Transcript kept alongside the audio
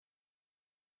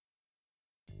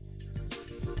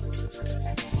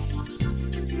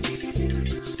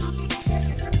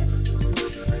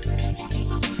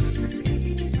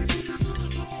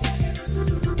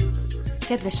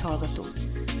Kedves hallgató!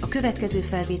 A következő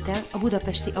felvétel a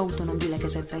budapesti autonóm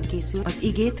gyülekezetben készül, az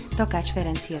igét Takács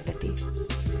Ferenc hirdeti.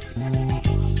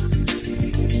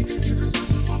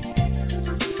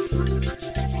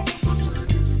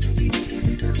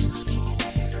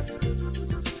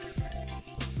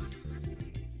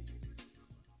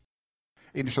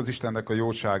 Én is az Istennek a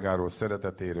jóságáról,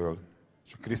 szeretetéről,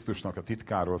 és a Krisztusnak a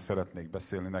titkáról szeretnék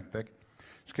beszélni nektek.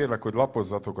 És kérlek, hogy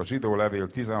lapozzatok a Zsidó levél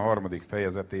 13.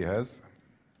 fejezetéhez,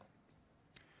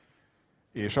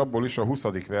 és abból is a 20.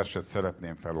 verset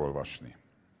szeretném felolvasni.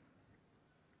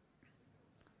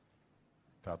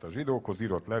 Tehát a Zsidókhoz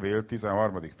írott levél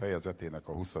 13. fejezetének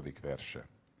a 20. verse.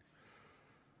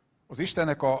 Az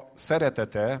Istennek a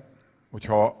szeretete,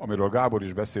 amiről Gábor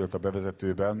is beszélt a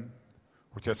bevezetőben,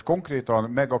 hogyha ezt konkrétan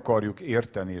meg akarjuk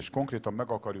érteni, és konkrétan meg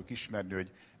akarjuk ismerni,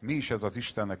 hogy mi is ez az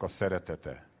Istennek a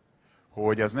szeretete,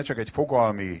 hogy ez ne csak egy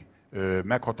fogalmi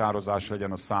meghatározás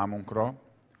legyen a számunkra,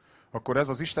 akkor ez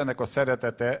az Istennek a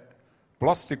szeretete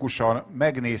plastikusan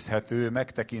megnézhető,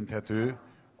 megtekinthető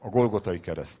a Golgotai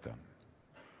kereszten.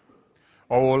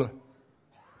 Ahol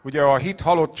ugye a hit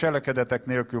halott cselekedetek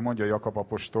nélkül, mondja Jakab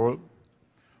apostol,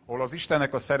 ahol az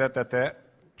Istennek a szeretete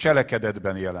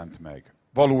cselekedetben jelent meg,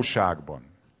 valóságban.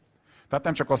 Tehát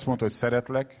nem csak azt mondta, hogy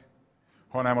szeretlek,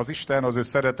 hanem az Isten az ő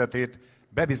szeretetét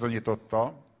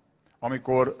bebizonyította,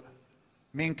 amikor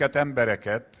minket,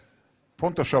 embereket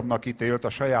fontosabbnak ítélt a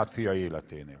saját fia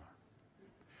életénél.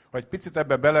 Ha egy picit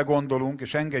ebbe belegondolunk,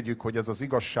 és engedjük, hogy ez az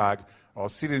igazság a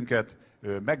szívünket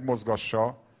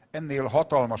megmozgassa, ennél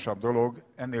hatalmasabb dolog,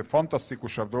 ennél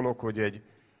fantasztikusabb dolog, hogy egy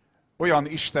olyan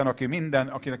Isten,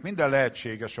 akinek minden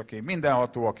lehetséges, aki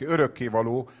mindenható, aki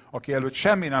örökkévaló, aki előtt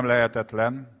semmi nem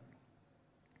lehetetlen,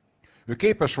 ő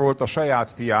képes volt a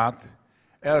saját fiát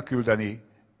elküldeni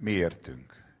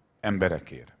miértünk,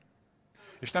 emberekért.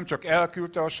 És nem csak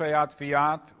elküldte a saját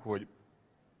fiát, hogy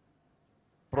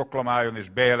proklamáljon és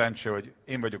bejelentse, hogy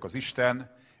én vagyok az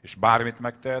Isten, és bármit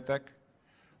megtehetek,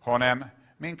 hanem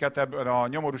minket ebben a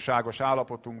nyomorúságos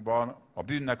állapotunkban, a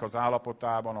bűnnek az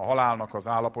állapotában, a halálnak az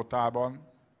állapotában,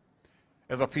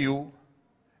 ez a fiú,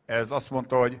 ez azt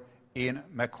mondta, hogy én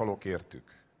meghalok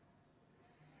értük.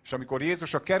 És amikor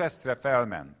Jézus a keresztre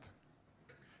felment,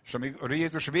 és amikor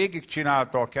Jézus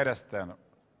végigcsinálta a kereszten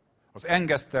az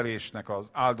engesztelésnek az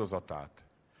áldozatát,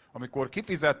 amikor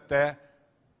kifizette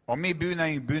a mi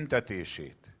bűneink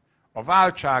büntetését, a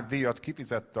váltságdíjat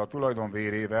kifizette a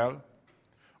tulajdonvérével,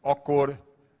 akkor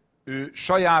ő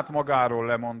saját magáról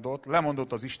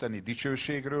lemondott az isteni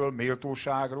dicsőségről,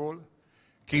 méltóságról,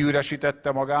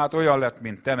 kiüresítette magát, olyan lett,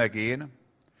 mint te meg én,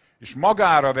 és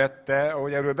magára vette,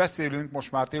 ahogy erről beszélünk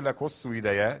most már tényleg hosszú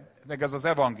ideje, meg ez az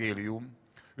evangélium,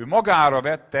 ő magára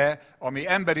vette a mi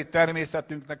emberi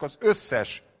természetünknek az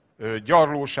összes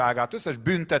gyarlóságát, összes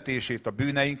büntetését a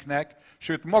bűneinknek,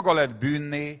 sőt maga lett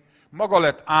bűnné, maga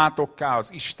lett átokká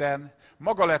az Isten,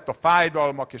 maga lett a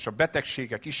fájdalmak és a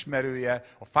betegségek ismerője,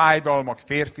 a fájdalmak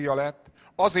férfia lett,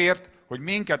 azért, hogy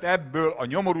minket ebből a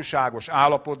nyomorúságos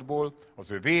állapotból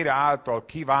az ő vére által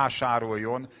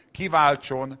kivásároljon,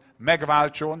 kiváltson,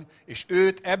 megváltson, és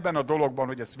őt ebben a dologban,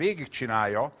 hogy ezt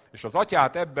végigcsinálja, és az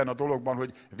atyát ebben a dologban,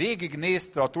 hogy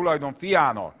végignézte a tulajdon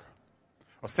fiának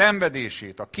a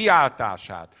szenvedését, a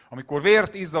kiáltását, amikor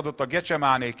vért izzadott a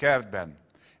Gecsemáné kertben,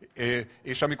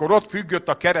 és amikor ott függött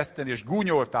a kereszten, és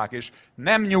gúnyolták, és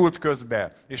nem nyúlt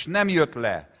közbe, és nem jött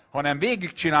le, hanem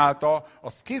végigcsinálta,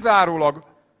 az kizárólag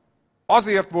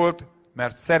azért volt,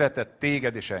 mert szeretett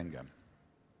téged és engem.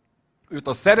 Őt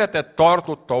a szeretet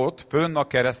tartotta ott, fönn a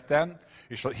kereszten,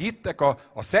 és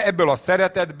ebből a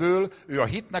szeretetből ő a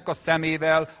hitnek a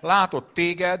szemével látott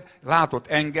téged, látott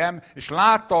engem, és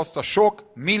látta azt a sok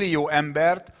millió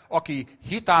embert, aki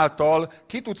hitáltal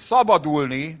ki tud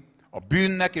szabadulni a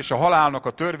bűnnek és a halálnak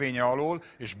a törvénye alól,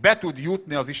 és be tud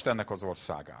jutni az Istennek az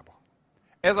országába.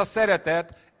 Ez a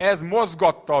szeretet, ez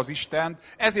mozgatta az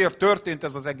Istent, ezért történt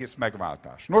ez az egész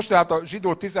megváltás. Nos, tehát a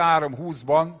Zsidó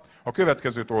 13:20-ban a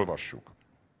következőt olvassuk.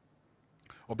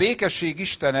 A békesség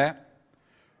Istene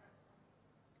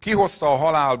kihozta a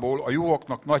halálból a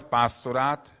juhoknak nagy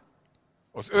pásztorát,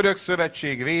 az örök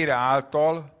szövetség vére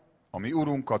által, a mi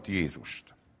Urunkat,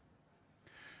 Jézust.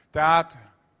 Tehát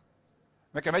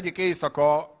nekem egyik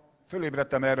éjszaka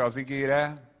fölébredtem erre az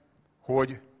igére,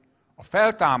 hogy a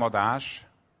feltámadás,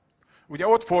 ugye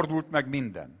ott fordult meg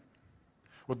minden.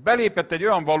 Ott belépett egy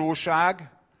olyan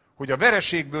valóság, hogy a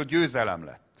vereségből győzelem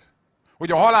lett.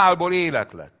 Hogy a halálból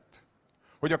élet lett.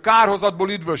 Hogy a kárhozatból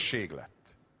üdvösség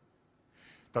lett.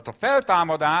 Tehát a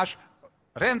feltámadás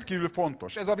rendkívül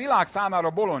fontos. Ez a világ számára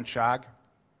bolondság.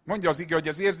 Mondja az ige, hogy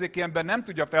az érzéki ember nem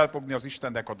tudja felfogni az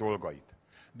Istennek a dolgait.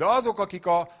 De azok, akik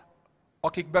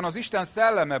akikben az Isten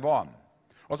szelleme van,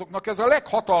 azoknak ez a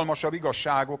leghatalmasabb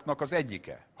igazságoknak az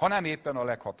egyike, ha nem éppen a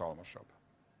leghatalmasabb.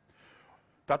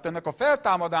 Tehát ennek a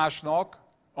feltámadásnak,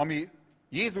 ami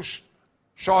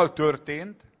Jézussal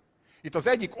történt, itt az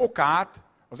egyik okát,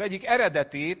 az egyik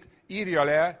eredetét írja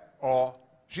le a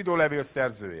zsidó levél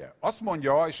szerzője. Azt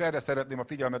mondja, és erre szeretném a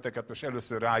figyelmeteket most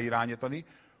először ráirányítani,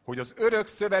 hogy az örök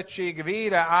szövetség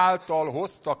vére által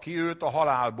hozta ki őt a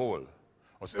halálból.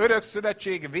 Az örök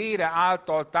szövetség vére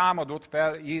által támadott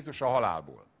fel Jézus a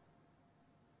halálból.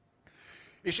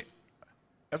 És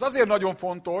ez azért nagyon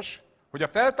fontos, hogy a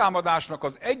feltámadásnak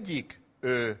az egyik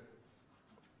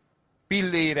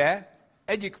pillére,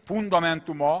 egyik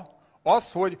fundamentuma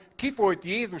az, hogy kifolyt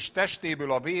Jézus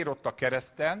testéből a vér ott a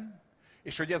kereszten,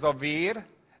 és hogy ez a vér,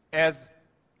 ez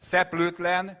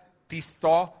szeplőtlen,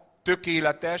 tiszta,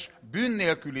 tökéletes, bűn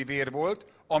nélküli vér volt,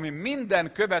 ami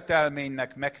minden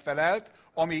követelménynek megfelelt,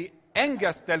 ami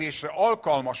engesztelésre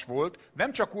alkalmas volt,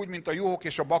 nem csak úgy, mint a juhok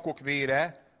és a bakok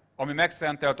vére, ami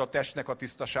megszentelt a testnek a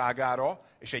tisztaságára,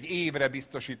 és egy évre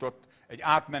biztosított egy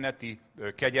átmeneti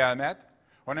kegyelmet,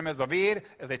 hanem ez a vér,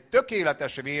 ez egy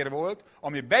tökéletes vér volt,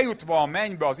 ami bejutva a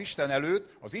mennybe az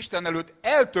Isten előtt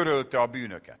eltörölte a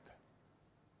bűnöket.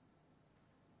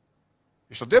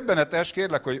 És a döbbenetes,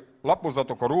 kérlek, hogy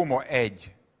lapozzatok a Róma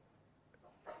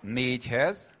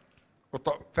 1:4-hez, ott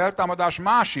a feltámadás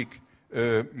másik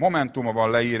momentuma van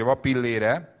leírva,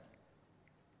 pillére.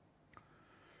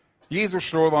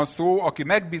 Jézusról van szó, aki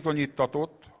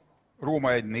megbizonyítatott,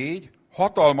 Róma 1:4,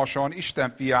 hatalmasan Isten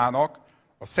fiának,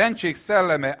 a szentség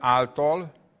szelleme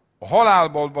által, a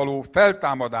halálból való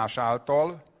feltámadás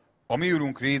által, a mi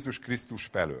Urunk Jézus Krisztus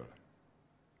felől.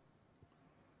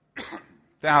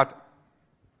 Tehát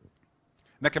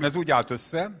nekem ez úgy állt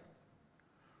össze,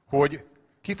 hogy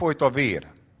kifolyt a vér.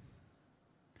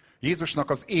 Jézusnak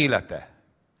az élete.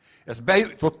 Ez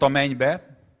bejutott a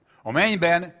mennybe, a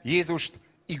mennyben Jézust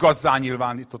igazzá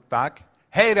nyilvánították,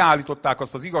 helyreállították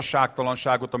azt az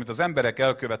igazságtalanságot, amit az emberek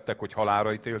elkövettek, hogy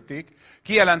halálra ítélték,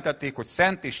 kijelentették, hogy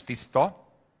szent és tiszta,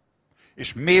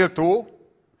 és méltó,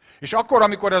 és akkor,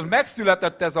 amikor ez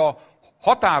megszületett ez a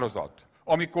határozat,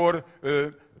 amikor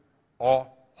a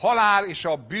halál és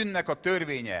a bűnnek a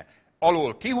törvénye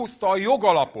alól kihúzta a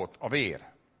jogalapot a vér.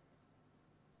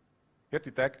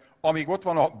 Értitek? Amíg ott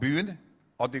van a bűn,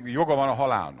 addig joga van a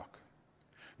halálnak.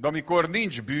 De amikor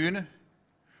nincs bűn,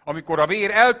 amikor a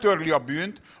vér eltörli a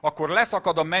bűnt, akkor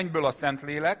leszakad a mennyből a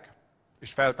Szentlélek,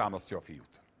 és feltámasztja a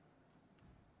fiút.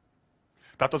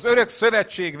 Tehát az örök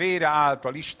szövetség vére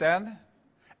által Isten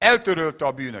eltörölte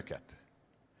a bűnöket.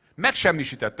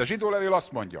 Megsemmisítette. Zsidó levél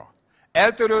azt mondja,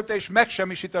 eltörölte és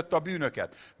megsemmisítette a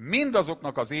bűnöket.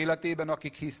 Mindazoknak az életében,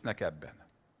 akik hisznek ebben.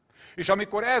 És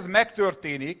amikor ez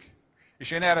megtörténik,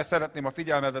 és én erre szeretném a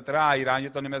figyelmedet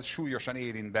ráirányítani, mert ez súlyosan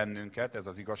érint bennünket, ez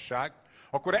az igazság,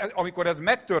 akkor amikor ez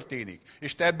megtörténik,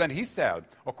 és te ebben hiszel,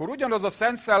 akkor ugyanaz a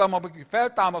Szent Szellem, aki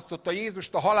feltámasztotta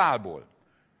Jézust a halálból,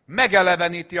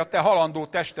 megeleveníti a te halandó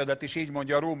testedet, és így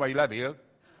mondja a római levél,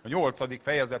 a 8.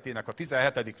 fejezetének a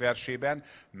 17. versében,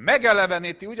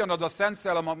 megeleveníti ugyanaz a Szent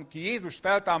Szellem, aki Jézust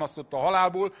feltámasztotta a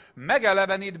halálból,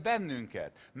 megelevenít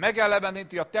bennünket,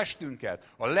 megeleveníti a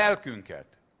testünket, a lelkünket.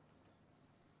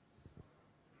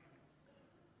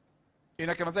 Én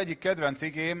nekem az egyik kedvenc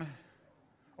igém,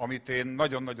 amit én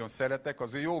nagyon-nagyon szeretek,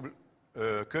 az ő Jobb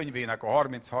könyvének a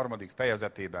 33.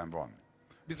 fejezetében van.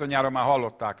 Bizonyára már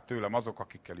hallották tőlem azok,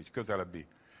 akikkel így közelebbi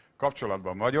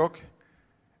kapcsolatban vagyok.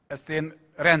 Ezt én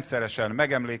rendszeresen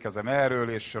megemlékezem erről,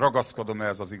 és ragaszkodom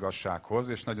ehhez az igazsághoz,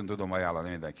 és nagyon tudom ajánlani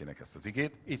mindenkinek ezt az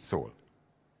igét. Így szól.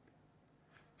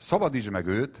 Szabadítsd meg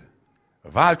őt,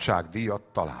 váltságdíjat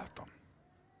találtam.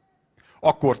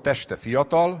 Akkor teste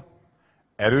fiatal,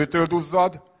 erőtől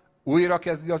duzzad, újra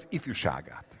kezdi az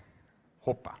ifjúságát.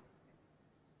 Hoppá.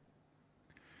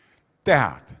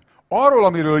 Tehát, arról,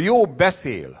 amiről Jobb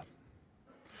beszél,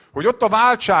 hogy ott a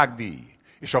váltságdíj,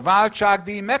 és a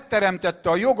váltságdíj megteremtette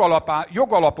a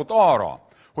jogalapot arra,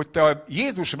 hogy te a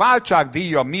Jézus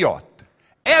váltságdíja miatt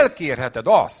elkérheted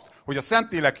azt, hogy a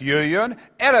Szentlélek jöjjön,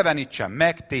 elevenítsen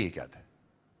meg téged.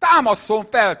 Támasszon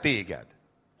fel téged.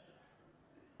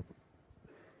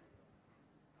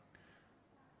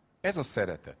 Ez a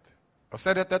szeretet. A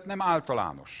szeretet nem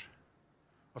általános.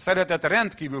 A szeretet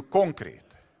rendkívül konkrét.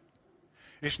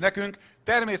 És nekünk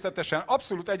természetesen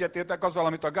abszolút egyetértek azzal,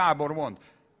 amit a Gábor mond.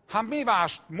 Hát mi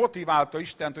más motiválta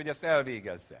Istent, hogy ezt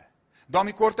elvégezze? De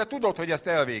amikor te tudod, hogy ezt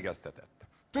elvégeztetett,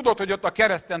 tudod, hogy ott a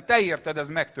kereszten te érted, ez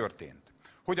megtörtént,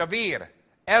 hogy a vér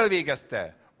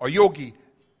elvégezte a jogi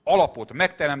alapot,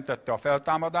 megteremtette a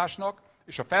feltámadásnak,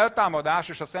 és a feltámadás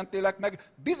és a Szentlélek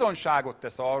meg bizonyságot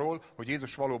tesz arról, hogy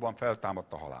Jézus valóban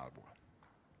feltámadt a halálból.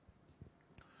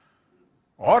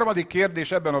 A harmadik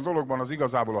kérdés ebben a dologban az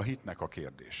igazából a hitnek a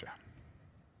kérdése.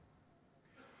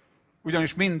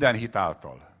 Ugyanis minden hit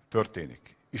által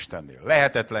történik Istennél.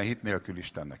 Lehetetlen hit nélkül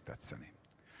Istennek tetszeni.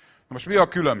 Na most mi a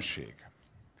különbség?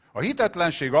 A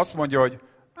hitetlenség azt mondja, hogy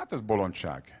hát ez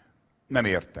bolondság, nem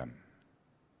értem.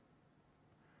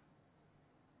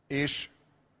 És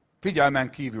figyelmen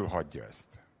kívül hagyja ezt.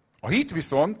 A hit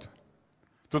viszont,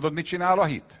 tudod, mit csinál a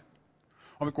hit?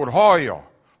 Amikor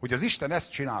hallja, hogy az Isten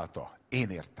ezt csinálta, én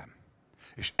értem.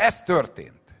 És ez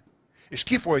történt. És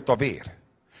kifolyt a vér.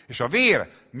 És a vér,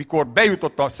 mikor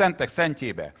bejutott a szentek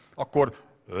szentjébe, akkor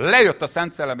lejött a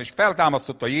Szent Szellem és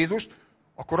feltámasztotta Jézust,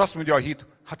 akkor azt mondja a hit,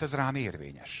 hát ez rám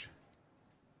érvényes.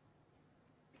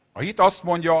 A hit azt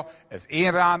mondja, ez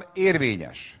én rám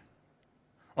érvényes.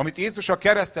 Amit Jézus a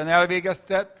kereszten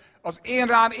elvégeztet, az én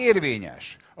rám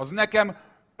érvényes. Az nekem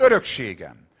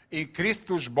örökségem. Én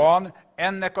Krisztusban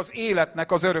ennek az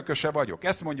életnek az örököse vagyok.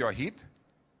 Ezt mondja a hit,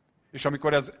 és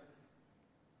amikor ez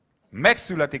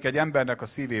megszületik egy embernek a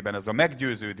szívében, ez a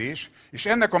meggyőződés, és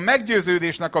ennek a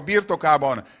meggyőződésnek a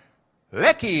birtokában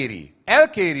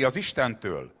elkéri az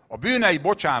Istentől a bűnei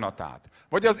bocsánatát,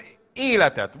 vagy az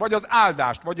életet, vagy az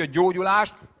áldást, vagy a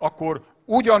gyógyulást, akkor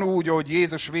ugyanúgy, hogy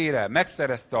Jézus vére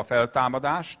megszerezte a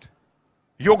feltámadást,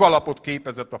 jogalapot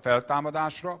képezett a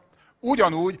feltámadásra,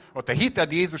 ugyanúgy a te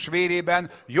hited Jézus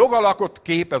vérében jogalapot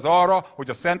képez arra, hogy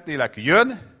a Szentlélek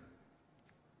jön,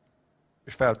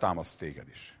 és feltámaszt téged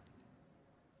is.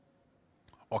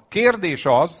 A kérdés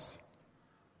az,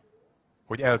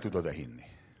 hogy el tudod-e hinni.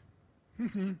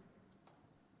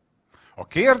 A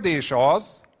kérdés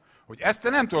az, hogy ezt te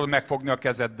nem tudod megfogni a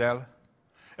kezeddel,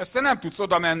 ezt te nem tudsz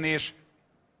oda menni és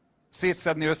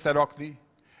szétszedni, összerakni.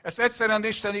 Ezt egyszerűen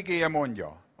Isten igéje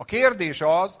mondja. A kérdés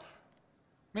az,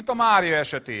 mint a Mária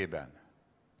esetében.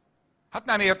 Hát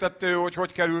nem értette ő,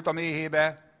 hogy került a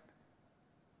méhébe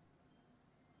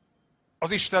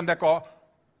az Istennek a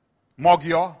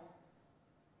magja,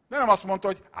 de nem azt mondta,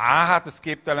 hogy hát ez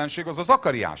képtelenség, az a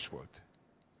Zakariás volt.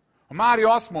 A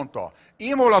Mária azt mondta,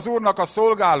 ímol az Úrnak a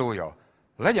szolgálója,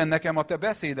 legyen nekem a te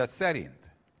beszéded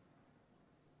szerint.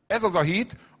 Ez az a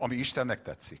hit, ami Istennek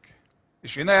tetszik.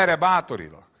 És én erre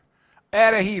bátorilak,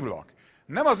 erre hívlak.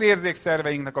 Nem az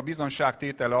érzékszerveinknek a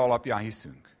bizonságtétele alapján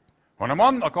hiszünk, hanem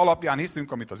annak alapján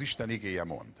hiszünk, amit az Isten igéje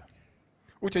mond.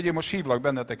 Úgyhogy én most hívlak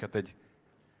benneteket egy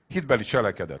hitbeli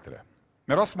cselekedetre.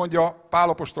 Mert azt mondja Pál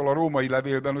apostol a római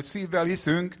levélben, hogy szívvel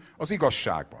hiszünk az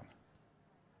igazságban.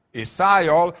 És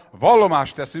szájjal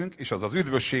vallomást teszünk, és az az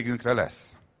üdvösségünkre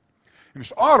lesz. Én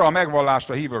most arra a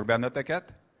megvallásra hívok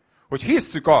benneteket, hogy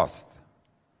hisszük azt,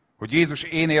 hogy Jézus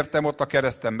én értem ott a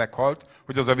kereszten meghalt,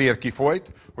 hogy az a vér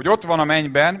kifolyt, hogy ott van a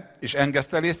mennyben, és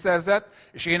engesztelést szerzett,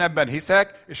 és én ebben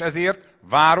hiszek, és ezért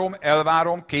várom,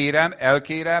 elvárom, kérem,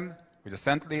 elkérem, hogy a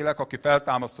Szentlélek, aki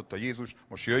feltámasztotta Jézus,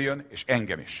 most jöjjön, és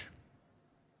engem is.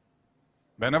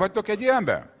 Benne vagytok egy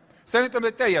ilyenben? Szerintem ez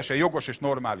egy teljesen jogos és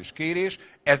normális kérés,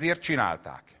 ezért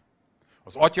csinálták.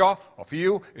 Az Atya, a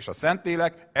Fiú és a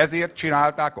Szentlélek ezért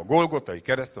csinálták a Golgotai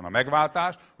kereszten a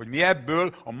megváltást, hogy mi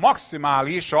ebből a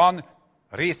maximálisan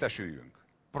részesüljünk,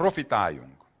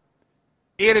 profitáljunk.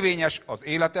 Érvényes az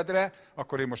életedre,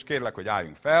 akkor én most kérlek, hogy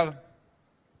álljunk fel.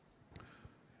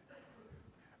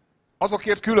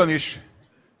 Azokért külön is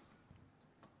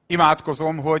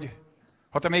imádkozom, hogy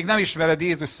ha te még nem ismered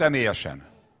Jézus személyesen,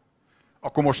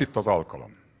 akkor most itt az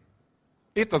alkalom.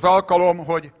 Itt az alkalom,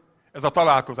 hogy ez a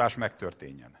találkozás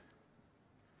megtörténjen.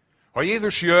 Ha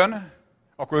Jézus jön,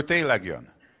 akkor ő tényleg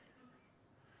jön.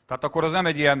 Tehát akkor az nem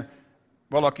egy ilyen,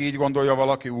 valaki így gondolja,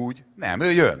 valaki úgy. Nem,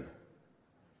 ő jön.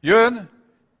 Jön,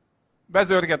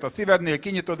 bezörget a szívednél,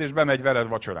 kinyitod és bemegy veled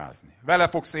vacsorázni. Vele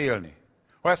fogsz élni.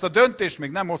 Ha ezt a döntést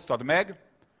még nem hoztad meg,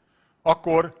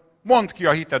 akkor mondd ki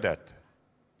a hitedet.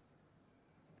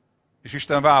 És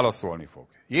Isten válaszolni fog.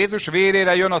 Jézus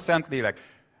vérére jön a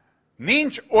Szentlélek.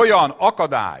 Nincs olyan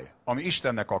akadály, ami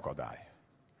Istennek akadály.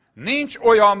 Nincs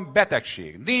olyan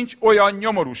betegség, nincs olyan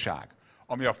nyomorúság,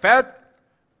 ami a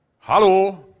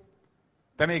Haló!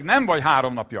 Te még nem vagy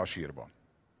 3 napja a sírban.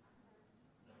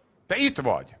 Te itt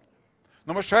vagy.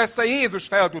 Na most, ha ezt a Jézus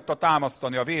fel tudta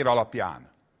támasztani a vér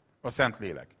alapján, a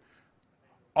Szentlélek,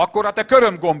 akkor a te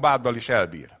körömgombáddal is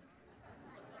elbír.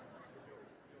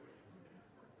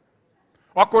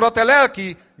 Akkor a te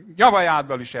lelki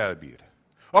nyavajáddal is elbír.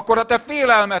 Akkor a te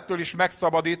félelmettől is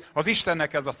megszabadít az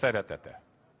Istennek ez a szeretete.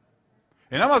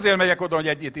 Én nem azért megyek oda, hogy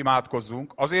együtt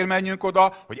imádkozzunk, azért menjünk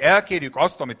oda, hogy elkérjük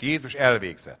azt, amit Jézus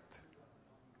elvégzett.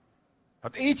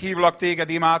 Hát így hívlak téged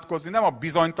imádkozni, nem a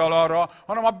bizonytalanra,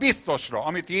 hanem a biztosra,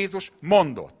 amit Jézus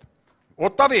mondott.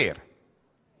 Ott a vér.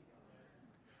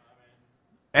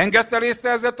 Engesztelést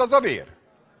szerzett az a vér.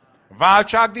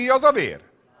 Váltságdíj az a vér.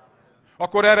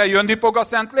 akkor erre jönni fog a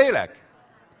Szentlélek?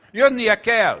 Jönnie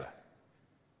kell.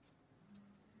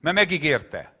 Mert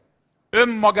megígérte.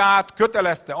 Önmagát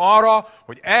kötelezte arra,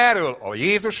 hogy erről a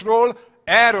Jézusról,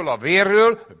 erről a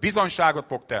vérről bizonyságot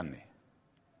fog tenni.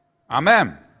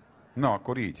 Amen? Na,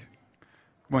 akkor így.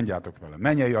 Mondjátok vele.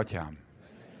 Mennyei Atyám,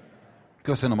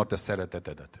 köszönöm a te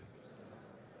szeretetedet.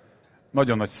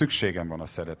 Nagyon nagy szükségem van a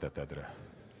szeretetedre.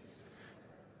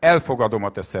 Elfogadom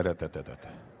a te szeretetedet.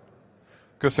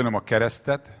 Köszönöm a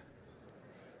keresztet,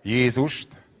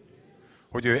 Jézust,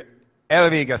 hogy ő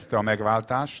elvégezte a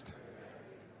megváltást,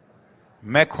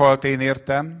 meghalt én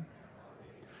értem,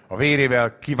 a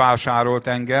vérével kivásárolt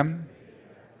engem,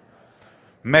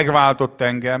 megváltott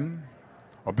engem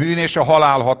a bűn és a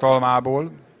halál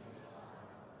hatalmából,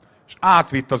 és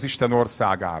átvitt az Isten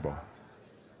országába.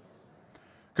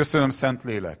 Köszönöm,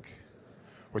 Szentlélek,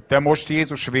 hogy te most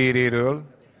Jézus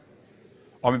véréről,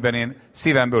 amiben én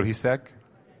szívemből hiszek,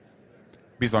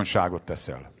 bizonyságot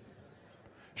teszel.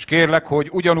 És kérlek, hogy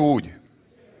ugyanúgy,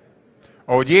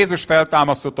 ahogy Jézus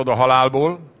feltámasztottad a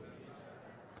halálból,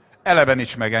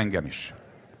 eleveníts meg engem is.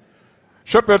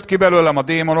 Söpörd ki belőlem a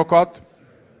démonokat,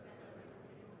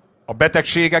 a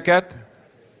betegségeket,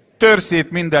 törd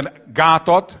szét minden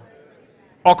gátat,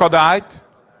 akadályt,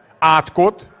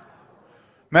 átkot,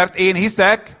 mert én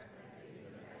hiszek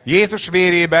Jézus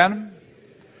vérében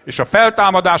és a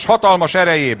feltámadás hatalmas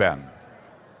erejében.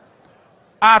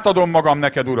 Átadom magam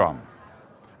neked, Uram.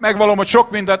 Megvallom, hogy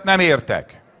sok mindent nem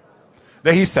értek,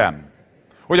 de hiszem,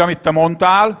 hogy amit te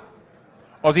mondtál,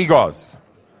 az igaz.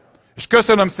 És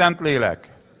köszönöm, Szentlélek,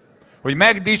 hogy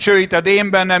megdicsőíted én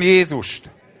bennem Jézust,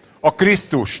 a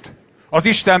Krisztust, az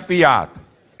Isten fiát,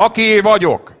 akié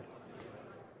vagyok.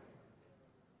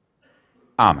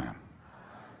 Ámen.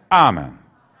 Ámen.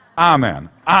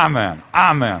 Ámen. Ámen.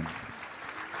 Ámen.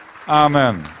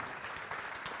 Ámen.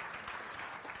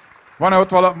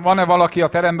 Van-e valaki a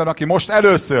teremben, aki most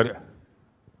először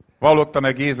vallotta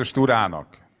meg Jézust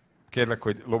Urának? Kérlek,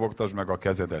 hogy lobogtasd meg a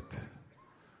kezedet.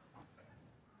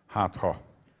 Hát ha.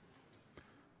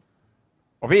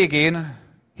 A végén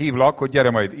hívlak, hogy gyere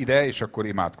majd ide, és akkor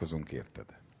imádkozunk érted.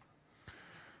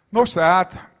 Nos,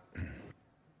 tehát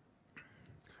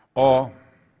a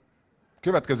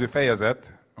következő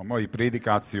fejezet a mai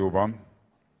prédikációban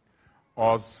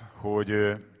az,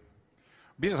 hogy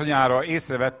bizonyára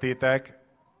észrevettétek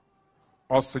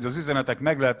azt, hogy az üzenetek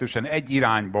meglehetősen egy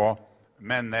irányba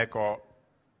mennek a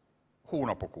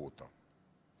hónapok óta.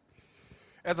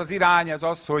 Ez az irány, ez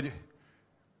az, hogy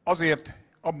azért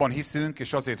abban hiszünk,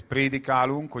 és azért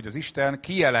prédikálunk, hogy az Isten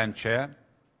kijelentse,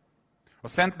 a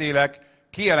Szentlélek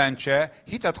kijelentse,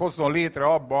 hitet hozzon létre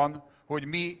abban, hogy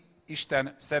mi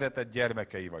Isten szeretett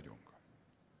gyermekei vagyunk.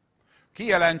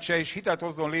 Kijelentse és hitet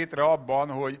hozzon létre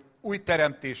abban, hogy új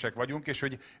teremtések vagyunk, és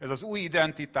hogy ez az új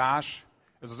identitás,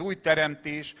 ez az új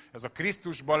teremtés, ez a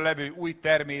Krisztusban levő új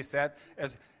természet,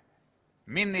 ez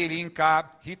minél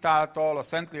inkább hitáltal, a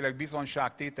Szentlélek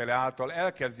bizonyságtétele által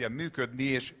elkezdjen működni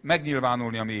és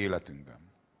megnyilvánulni a mi életünkben.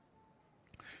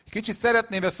 Kicsit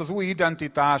szeretném ezt az új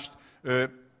identitást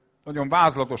nagyon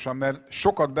vázlatosan, mert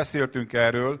sokat beszéltünk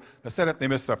erről, de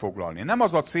szeretném összefoglalni. Nem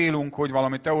az a célunk, hogy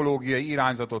valami teológiai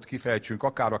irányzatot kifejtsünk,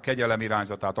 akár a kegyelem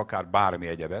irányzatát, akár bármi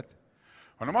egyebet,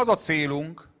 hanem az a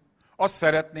célunk, azt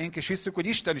szeretnénk, és hiszük, hogy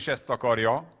Isten is ezt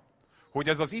akarja, hogy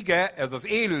ez az ige, ez az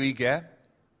élő ige,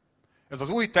 ez az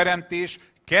új teremtés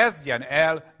kezdjen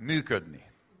el működni.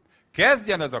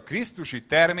 Kezdjen ez a krisztusi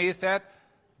természet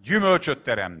gyümölcsöt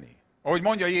teremni. Ahogy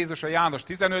mondja Jézus a János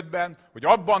 15-ben, hogy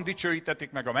abban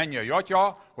dicsőítetik meg a mennyei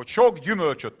Atya, hogy sok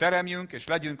gyümölcsöt teremjünk, és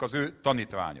legyünk az ő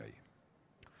tanítványai.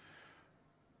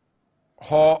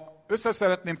 Ha össze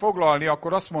szeretném foglalni,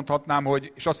 akkor azt mondhatnám,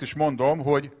 hogy, és azt is mondom,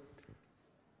 hogy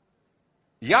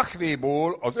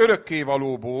Jahvéból, az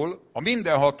örökkévalóból, a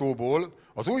mindenhatóból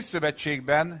az új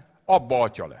szövetségben Abba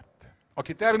Atya lett.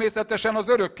 Aki természetesen az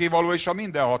örökkévaló és a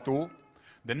mindenható,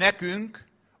 de nekünk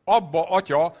Abba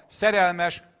Atya,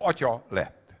 szerelmes Atya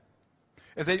lett.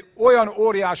 Ez egy olyan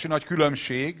óriási nagy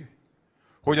különbség,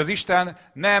 hogy az Isten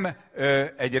nem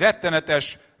egy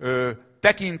rettenetes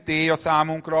tekintély a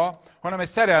számunkra, hanem egy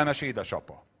szerelmes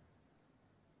édesapa.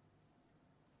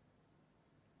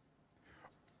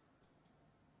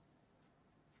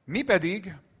 Mi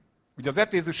pedig, ugye az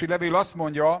efézusi levél azt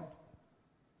mondja,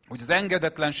 hogy az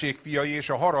engedetlenség fiai és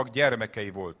a harag gyermekei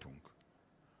voltunk.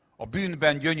 A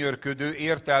bűnben gyönyörködő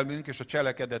értelmünk és a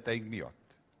cselekedeteink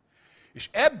miatt. És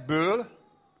ebből,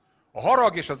 a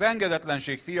harag és az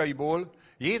engedetlenség fiaiból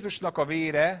Jézusnak a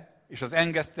vére és az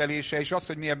engesztelése és az,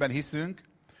 hogy mi ebben hiszünk,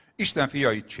 Isten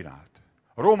fiait csinált.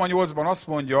 A Róma 8-ban azt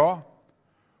mondja,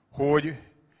 hogy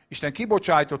Isten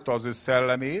kibocsájtotta az ő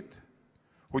szellemét,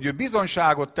 hogy ő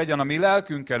bizonyságot tegyen a mi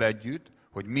lelkünkkel együtt,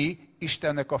 hogy mi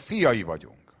Istennek a fiai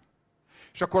vagyunk.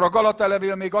 És akkor a Galata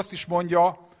levél még azt is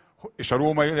mondja, és a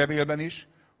római levélben is,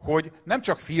 hogy nem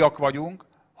csak fiak vagyunk,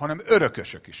 hanem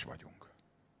örökösök is vagyunk.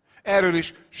 Erről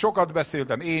is sokat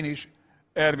beszéltem én is,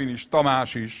 Ervin is,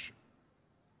 Tamás is,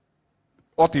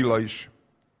 Attila is,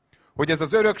 hogy ez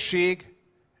az örökség,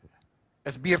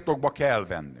 ez birtokba kell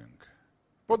vennünk.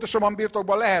 Pontosabban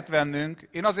birtokba lehet vennünk,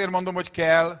 én azért mondom, hogy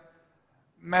kell,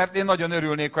 mert én nagyon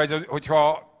örülnék,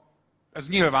 hogyha ez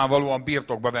nyilvánvalóan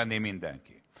birtokba venné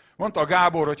mindenki. Mondta a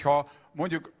Gábor, hogyha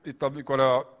mondjuk itt,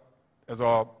 amikor ez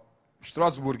a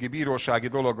strasbourgi bírósági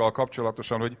dologgal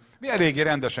kapcsolatosan, hogy mi eléggé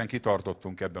rendesen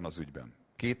kitartottunk ebben az ügyben.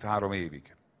 2-3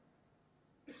 évig.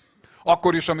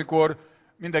 Akkor is, amikor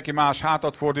mindenki más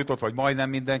hátat fordított, vagy majdnem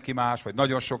mindenki más, vagy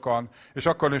nagyon sokan, és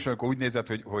akkor is, amikor úgy nézett,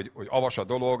 hogy avas a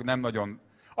dolog, nem nagyon...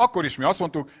 Akkor is mi azt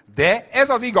mondtuk, de ez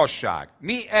az igazság.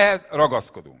 Mi ehhez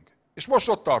ragaszkodunk. És most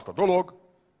ott tart a dolog,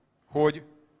 hogy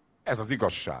ez az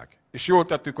igazság. És jól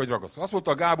tettük, hogy ragaszkodunk. Azt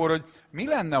mondta Gábor, hogy mi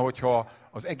lenne, hogyha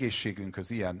az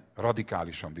egészségünkhöz ilyen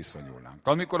radikálisan viszonyulnánk.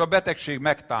 Amikor a betegség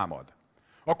megtámad,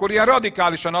 akkor ilyen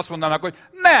radikálisan azt mondanak, hogy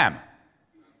nem,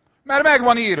 mert meg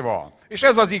van írva, és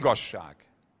ez az igazság.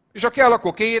 És ha kell,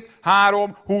 akkor 2,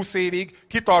 3, 20 évig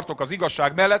kitartok az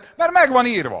igazság mellett, mert meg van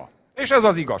írva, és ez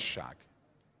az igazság.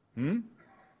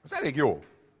 Ez elég jó.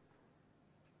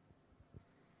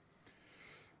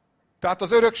 Tehát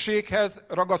az örökséghez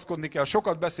ragaszkodni kell.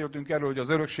 Sokat beszéltünk erről, hogy az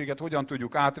örökséget hogyan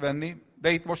tudjuk átvenni, de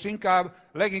itt most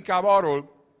leginkább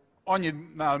arról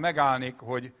annyinál megállnék,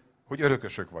 hogy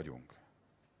örökösök vagyunk.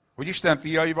 Hogy Isten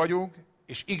fiai vagyunk,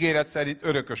 és ígéret szerint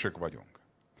örökösök vagyunk.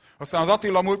 Aztán az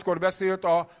Attila múltkor beszélt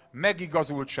a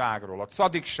megigazultságról, a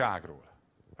cadikságról.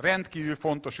 Rendkívül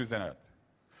fontos üzenet.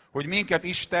 Hogy minket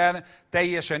Isten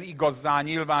teljesen igazzá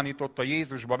nyilvánította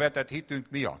Jézusba vetett hitünk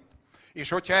miatt. És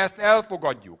hogyha ezt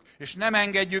elfogadjuk, és nem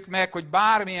engedjük meg, hogy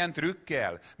bármilyen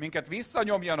trükkel minket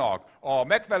visszanyomjanak a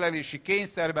megfelelési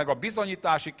kényszer, meg a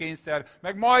bizonyítási kényszer,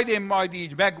 meg majd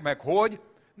így, meg hogy,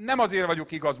 nem azért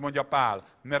vagyok igaz, mondja Pál,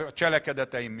 mert a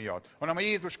cselekedeteim miatt, hanem a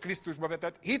Jézus Krisztusba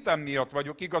vetett hitem miatt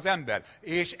vagyok igaz ember.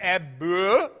 És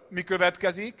ebből mi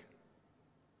következik?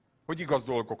 Hogy igaz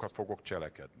dolgokat fogok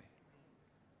cselekedni.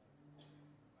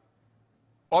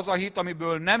 Az a hit,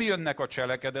 amiből nem jönnek a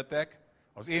cselekedetek,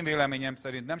 az én véleményem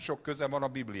szerint nem sok köze van a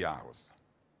Bibliához,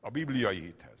 a bibliai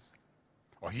hithez.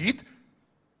 A hit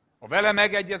a vele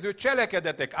megegyező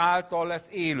cselekedetek által lesz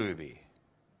élővé.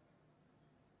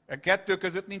 A kettő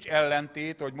között nincs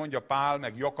ellentét, hogy mondja Pál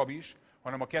meg Jakab is,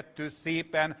 hanem a kettő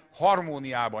szépen,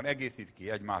 harmóniában egészít ki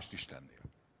egymást Istennél.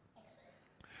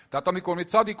 Tehát amikor mi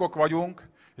cadikok vagyunk,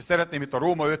 és szeretném itt a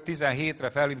Róma 5.17-re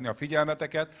felhívni a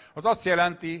figyelmeteket, az azt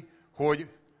jelenti, hogy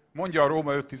mondja a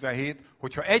Róma 5.17,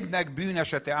 hogyha egynek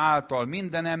bűnesete által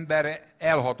minden ember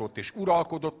elhatott és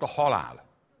uralkodott a halál.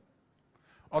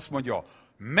 Azt mondja,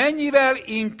 mennyivel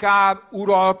inkább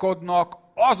uralkodnak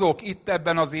azok itt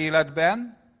ebben az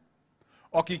életben,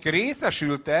 akik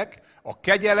részesültek a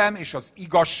kegyelem és az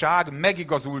igazság,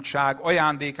 megigazultság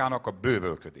ajándékának a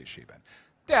bővölködésében.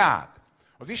 Tehát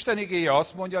az Isten igéje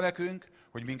azt mondja nekünk,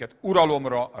 hogy minket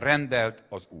uralomra rendelt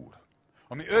az Úr.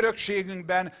 A mi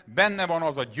örökségünkben benne van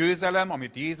az a győzelem,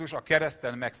 amit Jézus a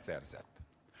kereszten megszerzett.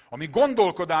 A mi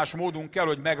gondolkodásmódunk kell,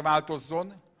 hogy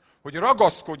megváltozzon, hogy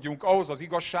ragaszkodjunk ahhoz az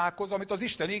igazsághoz, amit az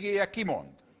Isten igéje kimond.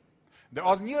 De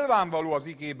az nyilvánvaló az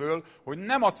igéből, hogy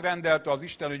nem azt rendelte az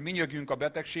Isten, hogy mi nyögjünk a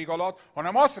betegség alatt,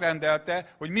 hanem azt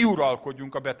rendelte, hogy mi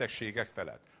uralkodjunk a betegségek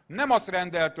felett. Nem azt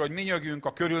rendelte, hogy mi nyögjünk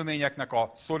a körülményeknek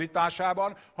a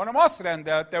szorításában, hanem azt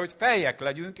rendelte, hogy fejek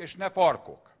legyünk, és ne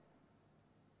farkok.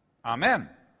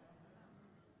 Amen?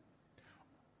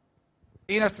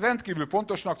 Én ezt rendkívül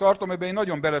fontosnak tartom, ebben én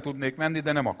nagyon bele tudnék menni,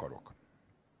 de nem akarok.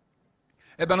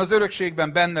 Ebben az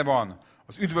örökségben benne van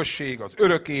az üdvösség, az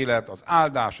örök élet, az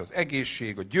áldás, az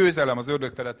egészség, a győzelem az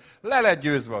ördög felett. Le lett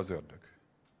győzve az ördög.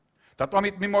 Tehát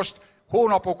amit mi most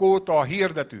hónapok óta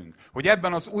hirdetünk, hogy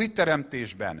ebben az új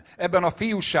teremtésben, ebben a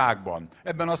fiúságban,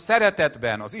 ebben a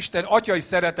szeretetben, az Isten atyai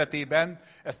szeretetében,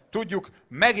 ezt tudjuk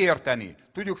megérteni,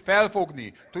 tudjuk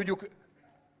felfogni, tudjuk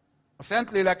a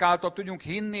Szentlélek által tudjunk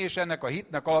hinni, és ennek a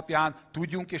hitnek alapján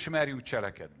tudjunk és merjünk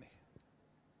cselekedni.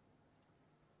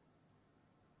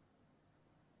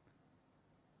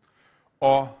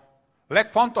 A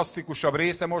legfantasztikusabb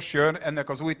része most jön ennek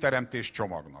az új teremtés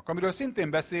csomagnak, amiről szintén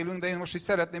beszélünk, de én most is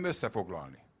szeretném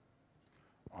összefoglalni.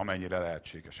 Amennyire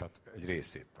lehetséges, hát egy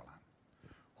részét talán.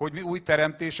 Hogy mi új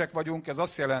teremtések vagyunk, ez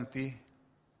azt jelenti,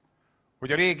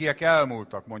 hogy a régiek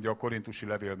elmúltak, mondja a korintusi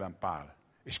levélben Pál,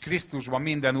 és Krisztusban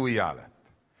minden újjá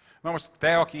lett. Na most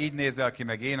te, aki így nézel ki,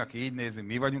 meg én, aki így nézünk,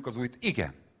 mi vagyunk az új?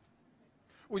 Igen.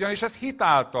 Ugyanis ez hit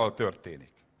által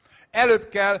történik. Előbb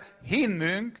kell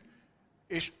hinnünk,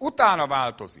 és utána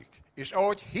változik. És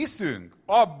ahogy hiszünk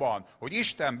abban, hogy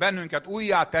Isten bennünket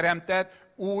újjá teremtett,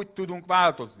 úgy tudunk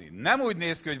változni. Nem úgy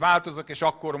néz ki, hogy változok, és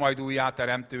akkor majd újjá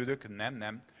teremtődök.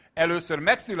 Nem. Először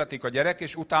megszületik a gyerek,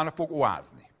 és utána fog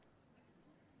oázni.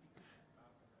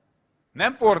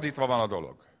 Nem fordítva van a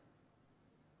dolog.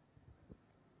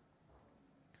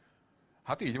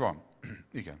 Hát így van.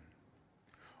 Igen.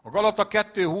 A Galata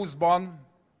 2:20-ban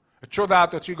egy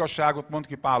csodálatos igazságot mond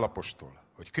ki Pál apostol,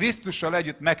 hogy Krisztussal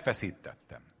együtt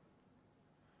megfeszítettem.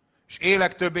 És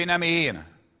élek többé nem én,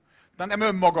 de nem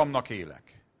önmagamnak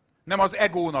élek. Nem az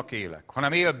egónak élek,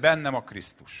 hanem él bennem a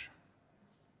Krisztus.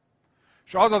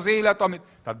 És az az élet,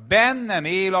 tehát bennem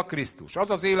él a Krisztus. Az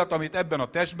az élet, amit ebben a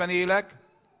testben élek,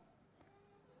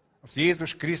 az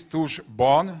Jézus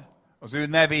Krisztusban, az ő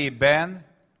nevében,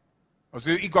 az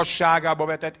ő igazságába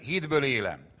vetett hitből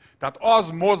élem. Tehát az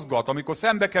mozgat, amikor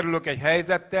szembe kerülök egy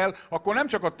helyzettel, akkor nem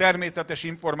csak a természetes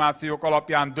információk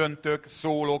alapján döntök,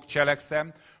 szólok,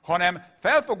 cselekszem, hanem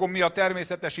felfogom, mi a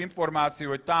természetes információ,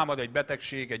 hogy támad egy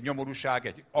betegség, egy nyomorúság,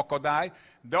 egy akadály,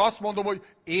 de azt mondom, hogy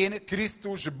én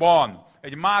Krisztusban,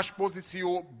 egy más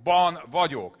pozícióban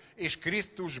vagyok, és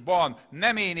Krisztusban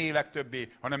nem én élek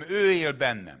többé, hanem ő él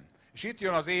bennem. És itt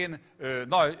jön az én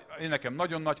nekem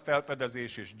nagyon nagy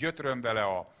felfedezés, és gyötröm vele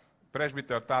a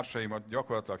presbiter társaimat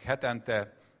gyakorlatilag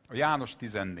hetente, a János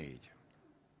 14,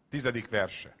 10.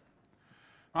 verse.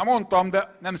 Már mondtam,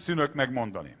 de nem szűnök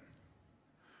megmondani,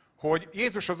 hogy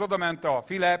Jézushoz odament a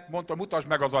Filip, mondta, mutasd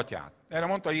meg az atyát. Erre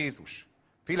mondta Jézus,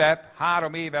 Filip,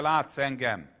 3 éve látsz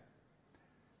engem.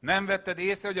 Nem vetted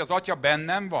észre, hogy az atya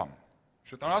bennem van?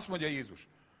 És utána azt mondja Jézus,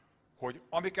 hogy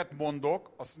amiket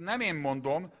mondok, azt nem én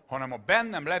mondom, hanem a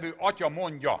bennem levő atya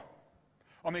mondja.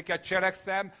 Amiket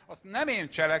cselekszem, azt nem én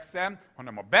cselekszem,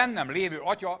 hanem a bennem lévő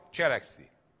atya cselekszi.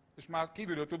 És már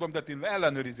kívülről tudom, de ti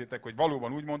ellenőrizzétek, hogy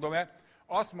valóban úgy mondom-e.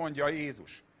 Azt mondja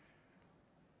Jézus,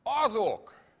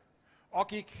 azok,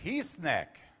 akik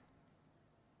hisznek,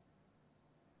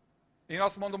 én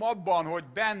azt mondom abban, hogy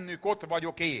bennük ott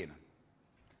vagyok én.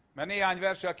 Mert néhány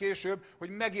verssel később, hogy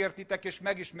megértitek és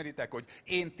megismeritek, hogy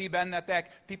én ti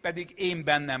bennetek, ti pedig én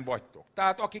bennem vagytok.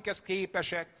 Tehát akik ezt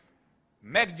képesek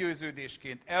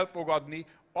meggyőződésként elfogadni,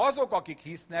 azok, akik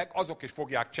hisznek, azok is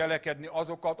fogják cselekedni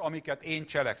azokat, amiket én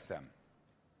cselekszem.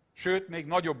 Sőt, még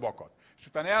nagyobbakat. És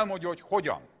utána elmondja, hogy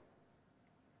hogyan.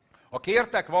 Ha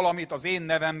kértek valamit az én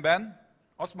nevemben,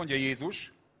 azt mondja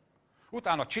Jézus,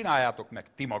 utána csináljátok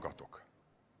meg ti magatok.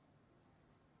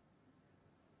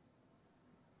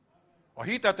 A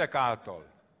hitetek által,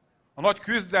 a nagy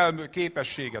küzdelmű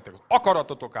képességetek, az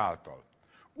akaratotok által.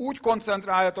 Úgy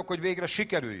koncentráljatok, hogy végre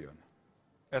sikerüljön.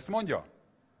 Ezt mondja?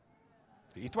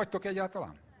 Ti itt vagytok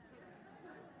egyáltalán?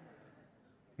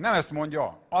 Nem ezt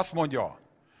mondja, azt mondja.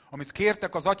 Amit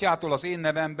kértek az atyától az én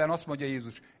nevemben, azt mondja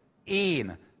Jézus,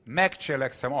 én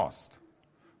megcselekszem azt.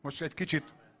 Most egy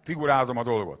kicsit figurázom a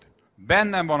dolgot.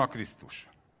 Bennem van a Krisztus.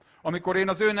 Amikor én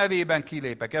az ő nevében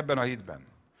kilépek ebben a hitben,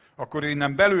 akkor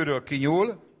innen belülről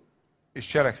kinyúl, és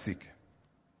cselekszik.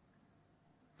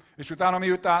 És utána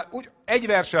miután egy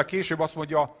verssel később azt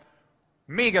mondja,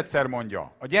 még egyszer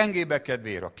mondja, a gyengébbek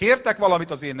kedvére, ha kértek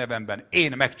valamit az én nevemben,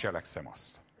 én megcselekszem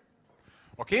azt.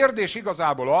 A kérdés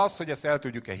igazából az, hogy ezt el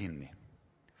tudjuk-e hinni.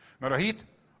 Mert a hit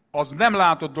az nem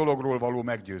látott dologról való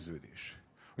meggyőződés.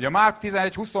 Ugye a Márk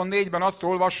 11:24-ben azt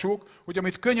olvassuk, hogy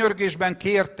amit könyörgésben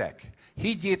kértek,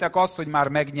 higgyétek azt, hogy már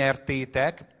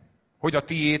megnyertétek, hogy a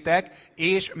tiétek,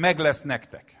 és meg lesz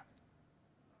nektek.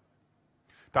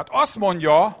 Tehát azt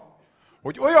mondja,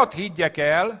 hogy olyat higgyek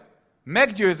el,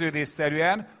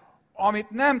 meggyőződésszerűen, amit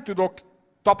nem tudok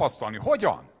tapasztalni.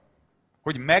 Hogyan?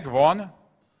 Hogy megvan,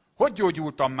 hogy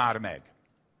gyógyultam már meg?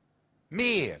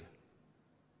 Miért?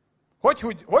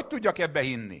 Hogy tudjak ebbe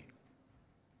hinni?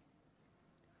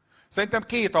 Szerintem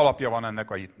 2 alapja van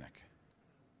ennek a hitnek.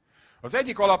 Az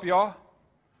egyik alapja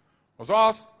az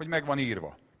az, hogy meg van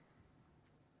írva.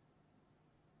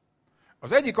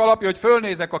 Az egyik alapja, hogy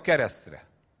fölnézek a keresztre.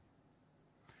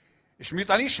 És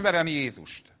miután ismerem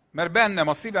Jézust, mert bennem,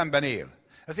 a szívemben él,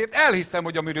 ezért elhiszem,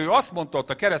 hogy amiről ő azt mondta ott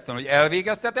a kereszten, hogy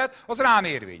elvégeztetett, az rám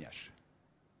érvényes.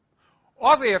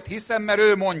 Azért hiszem, mert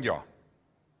ő mondja.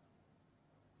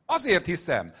 Azért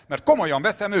hiszem, mert komolyan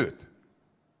veszem őt.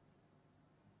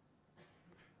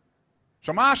 És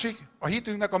a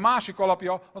hitünknek a másik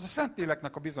alapja, az a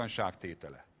Szentléleknek a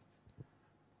bizonyságtétele.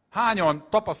 Hányan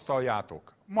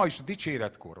tapasztaljátok, ma is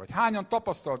dicséretkor, vagy hányan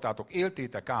tapasztaltátok,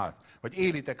 éltétek át, vagy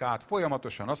élitek át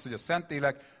folyamatosan azt, hogy a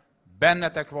Szentlélek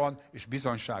bennetek van, és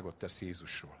bizonyságot tesz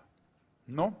Jézusról.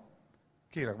 No,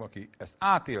 kérek, valaki ezt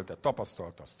átélte,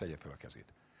 tapasztalta, azt tegye fel a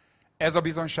kezét. Ez a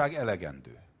bizonyság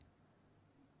elegendő.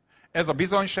 Ez a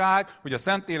bizonyság, hogy a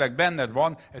Szentlélek benned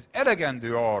van, ez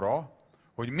elegendő arra,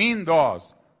 hogy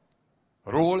mindazról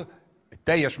egy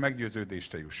teljes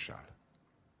meggyőződésre jussál.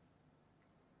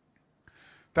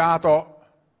 Tehát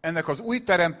ennek az új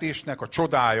teremtésnek a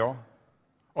csodája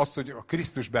az, hogy a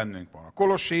Krisztus bennünk van. A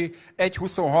Kolossi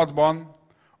 1.26-ban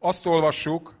azt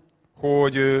olvassuk,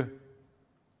 hogy,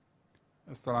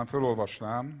 ezt talán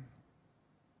felolvasnám,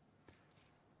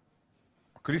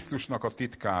 a Krisztusnak a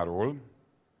titkáról.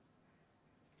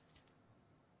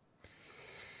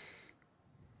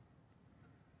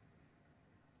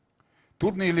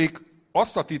 Tudnélik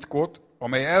azt a titkot,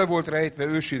 amely el volt rejtve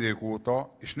ősidők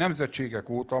óta, és nemzetségek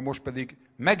óta, most pedig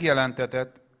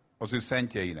megjelentetett az ő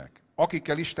szentjeinek,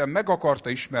 akikkel Isten meg akarta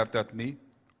ismertetni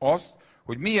azt,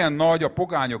 hogy milyen nagy a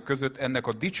pogányok között ennek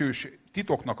a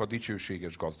titoknak a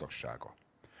dicsőséges gazdagsága.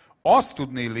 Azt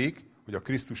tudnélik, hogy a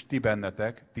Krisztus ti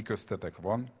bennetek, ti köztetek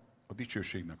van, a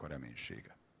dicsőségnek a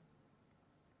reménysége.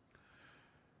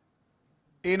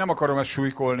 Én nem akarom ezt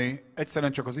súlykolni,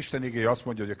 egyszerűen csak az Isten igéje azt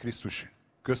mondja, hogy a Krisztus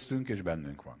köztünk és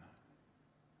bennünk van.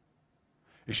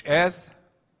 És ez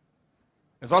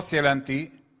azt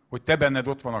jelenti, hogy te benned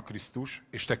ott van a Krisztus,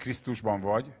 és te Krisztusban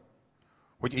vagy,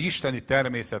 hogy egy isteni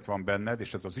természet van benned,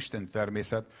 és ez az isteni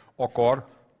természet akar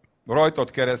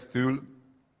rajtad keresztül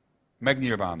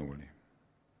megnyilvánulni.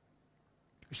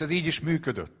 És ez így is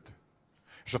működött.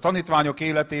 És a tanítványok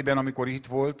életében, amikor itt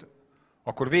volt,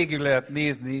 akkor végig lehet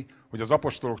nézni, hogy az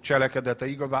apostolok cselekedete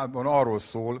igazából arról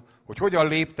szól, hogy hogyan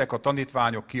léptek a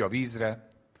tanítványok ki a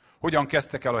vízre, hogyan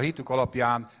kezdtek el a hitük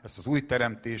alapján, ezt az új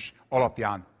teremtés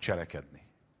alapján cselekedni.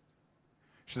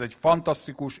 És ez egy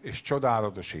fantasztikus és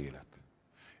csodálatos élet.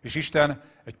 És Isten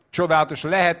egy csodálatos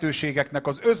lehetőségeknek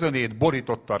az özönét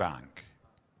borította ránk.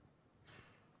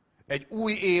 Egy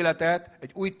új életet,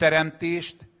 egy új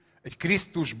teremtést, egy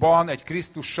Krisztusban, egy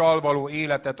Krisztussal való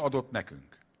életet adott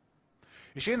nekünk.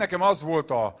 És én nekem az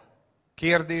volt a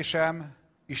kérdésem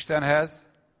Istenhez,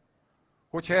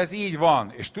 hogyha ez így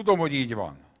van, és tudom, hogy így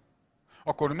van,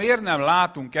 akkor miért nem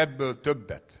látunk ebből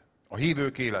többet a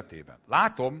hívők életében?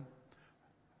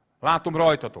 Látom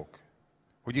rajtatok,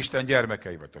 hogy Isten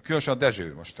gyermekei vagytok. Különösen a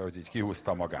Dezső most, hogy így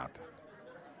kihúzta magát.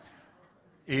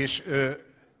 És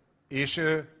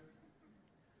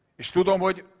tudom,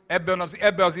 hogy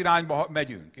ebbe az irányba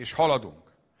megyünk, és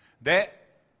haladunk. De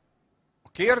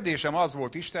a kérdésem az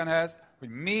volt Istenhez, hogy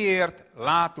miért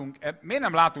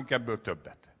nem látunk ebből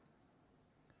többet.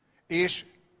 És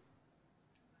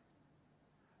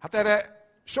hát erre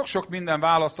sok-sok minden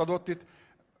választ adott, itt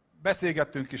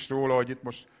beszélgettünk is róla, hogy itt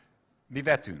most mi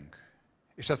vetünk.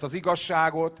 És ezt az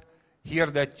igazságot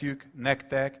hirdetjük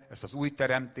nektek, ezt az új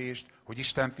teremtést, hogy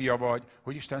Isten fia vagy,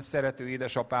 hogy Isten szerető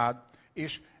édesapád,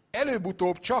 és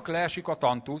előbb-utóbb csak leesik a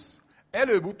tantusz,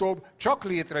 előbb-utóbb csak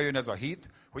létrejön ez a hit,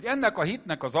 hogy ennek a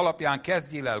hitnek az alapján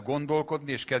kezdjél el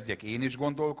gondolkodni, és kezdjek én is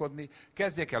gondolkodni,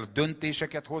 kezdjek el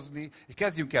döntéseket hozni, és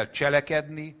kezdjünk el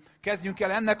cselekedni, kezdjünk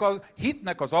el ennek a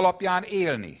hitnek az alapján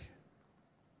élni.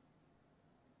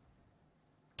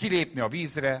 Kilépni a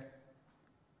vízre,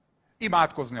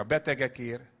 imádkozni a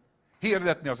betegekért,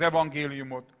 hirdetni az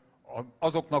evangéliumot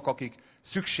azoknak, akik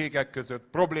szükségek között,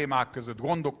 problémák között,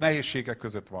 gondok, nehézségek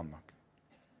között vannak.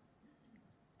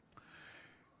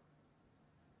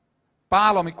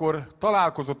 Pál, amikor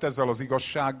találkozott ezzel az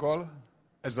igazsággal,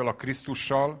 ezzel a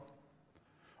Krisztussal,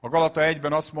 a Galata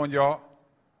 1-ben azt mondja,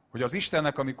 hogy az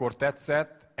Istennek, amikor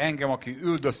tetszett, engem, aki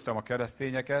üldöztem a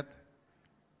keresztényeket,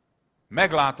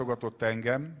 meglátogatott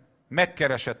engem,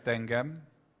 megkeresett engem,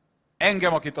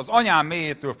 akit az anyám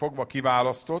mélyétől fogva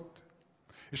kiválasztott,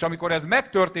 és amikor ez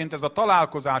megtörtént, ez a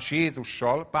találkozás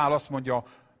Jézussal, Pál azt mondja,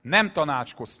 nem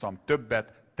tanácskoztam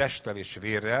többet testtel és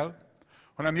vérrel,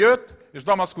 hanem jött, és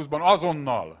Damaszkuszban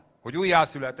azonnal, hogy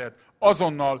újjászületett,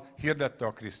 azonnal hirdette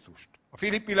a Krisztust. A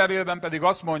Filippi levélben pedig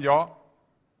azt mondja,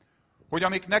 hogy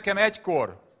amik nekem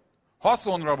egykor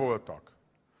haszonra voltak,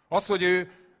 az, hogy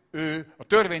ő a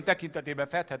törvény tekintetében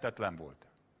fedhetetlen volt.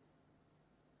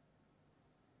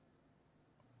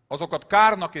 Azokat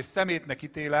kárnak és szemétnek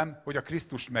ítélem, hogy a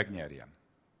Krisztust megnyerjem.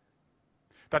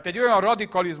 Tehát egy olyan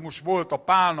radikalizmus volt a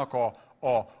Pálnak a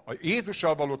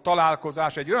Jézussal való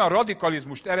találkozás, egy olyan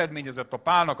radikalizmust eredményezett a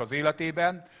Pálnak az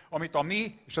életében, amit a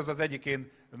mi, és ez az egyik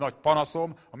én nagy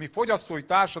panaszom, a mi fogyasztói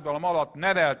társadalom alatt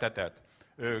neveltetett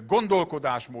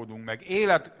gondolkodásmódunk, meg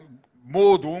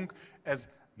életmódunk, ez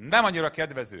nem annyira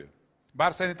kedvező.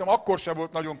 Bár szerintem akkor sem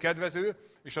volt nagyon kedvező,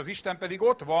 és az Isten pedig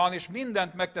ott van, és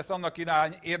mindent megtesz annak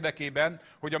érdekében,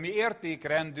 hogy a mi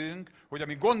értékrendünk, hogy a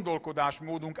mi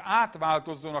gondolkodásmódunk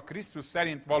átváltozzon a Krisztus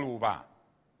szerint valóvá.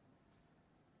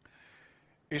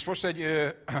 És most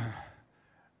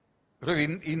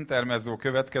rövid intermezzó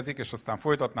következik, és aztán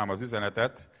folytatnám az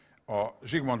üzenetet. A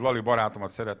Zsigmond Lali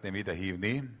barátomat szeretném ide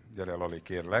hívni. Gyere, Lali,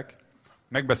 kérlek.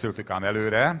 Megbeszéltük ám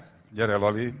előre. Gyere,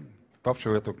 Lali.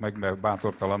 Tapsoljatok meg, mert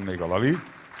bátortalan még a Lali.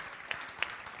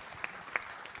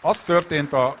 Az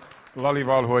történt a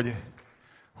Lalival,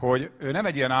 hogy ő nem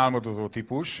egy ilyen álmodozó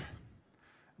típus,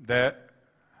 de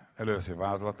először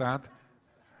vázlatát,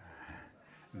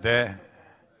 de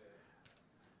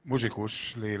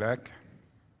muzsikus lélek,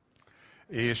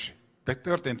 és de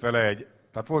történt vele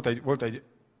tehát volt egy,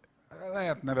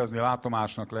 lehet nevezni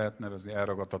látomásnak, lehet nevezni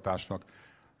elragadtatásnak,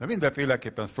 de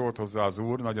mindenféleképpen szólt hozzá az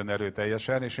Úr, nagyon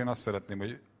erőteljesen, és én azt szeretném,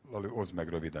 hogy Lali, oszd meg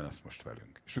röviden ezt most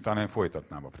velünk. És utána én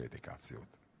folytatnám a prédikációt.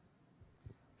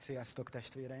 Sziasztok,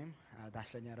 testvéreim!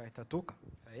 Áldás legyen rajtatok.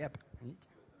 Feljebb. Így.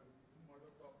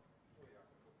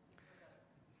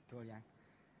 Tolják.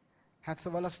 Hát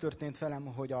szóval az történt velem,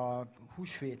 hogy a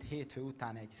húsvét hétfő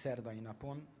után egy szerdai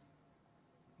napon,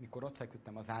 mikor ott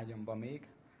feküdtem az ágyamban még,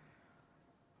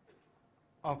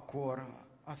 akkor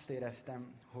azt éreztem,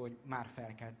 hogy már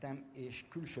felkeltem, és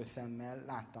külső szemmel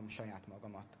láttam saját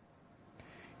magamat.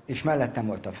 És mellettem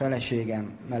volt a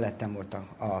feleségem, mellettem volt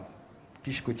a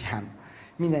kiskutyám.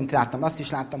 Mindent láttam, azt is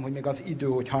láttam, hogy még az idő,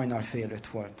 hogy hajnal 4:30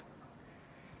 volt.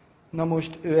 Na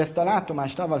most ezt a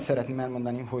látomást avval szeretném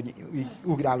elmondani, hogy így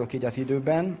ugrálok így az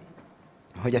időben,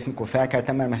 hogy ezt mikor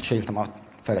felkeltem, elmeséltem a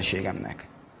feleségemnek.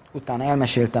 Utána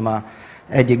elmeséltem a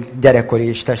egyik gyerekkori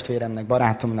és testvéremnek,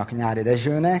 barátomnak, Nyári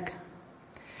Dezsőnek,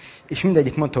 és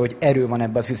mindegyik mondta, hogy erő van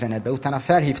ebbe az üzenetbe. Utána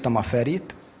felhívtam a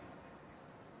Ferit,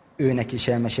 őnek is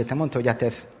elmeséltem, mondta, hogy hát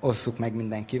ezt osszuk meg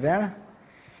mindenkivel,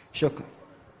 és akkor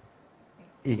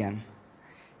igen.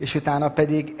 És utána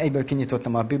pedig egyből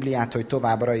kinyitottam a Bibliát, hogy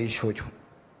továbbra is, hogy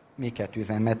miket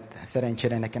üzen, mert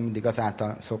szerencsére nekem mindig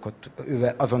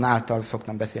azonáltal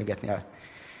szoktam beszélgetni a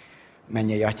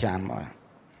mennyei atyámmal.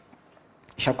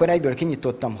 És akkor egyből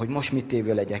kinyitottam, hogy most mit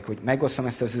tévő legyek, hogy megosztom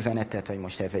ezt az üzenetet, hogy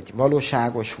most ez egy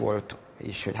valóságos volt,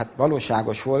 és hogy hát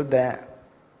valóságos volt, de...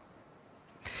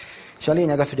 És a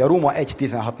lényeg az, hogy a Róma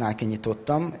 1.16-nál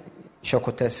kinyitottam, és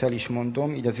akkor ezt fel is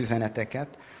mondom, így az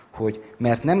üzeneteket, hogy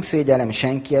mert nem szégyellem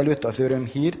senki előtt az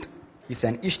örömhírt,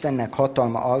 hiszen Istennek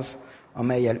hatalma az,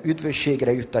 amellyel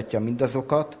üdvösségre juttatja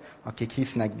mindazokat, akik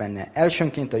hisznek benne.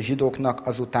 Elsőnként a zsidóknak,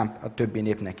 azután a többi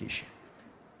népnek is.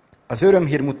 Az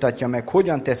örömhír mutatja meg,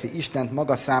 hogyan teszi Istent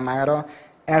maga számára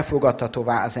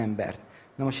elfogadhatóvá az embert.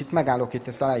 Na most itt megállok, itt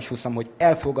ezt alá is húztam, hogy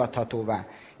elfogadhatóvá.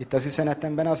 Itt az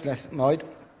üzenetemben az lesz majd,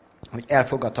 hogy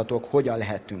elfogadhatók, hogyan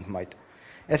lehetünk majd.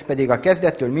 Ez pedig a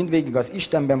kezdettől mindvégig az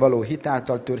Istenben való hit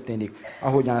által történik,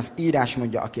 ahogyan az írás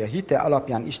mondja, aki a hite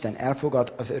alapján Isten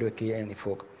elfogad, az örökké élni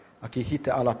fog. Aki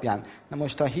hite alapján. Na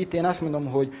most a hit, én azt mondom,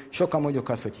 hogy sokan mondjuk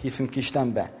azt, hogy hiszünk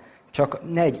Istenbe.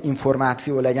 Csak ne egy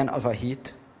információ legyen az a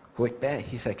hit, hogy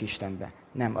hiszek Istenbe.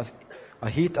 Nem, a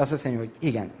hit az azt mondja, hogy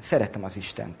igen, szeretem az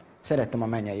Istent. Szeretem a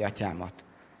mennyei atyámat.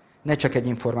 Ne csak egy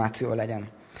információ legyen.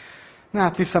 Na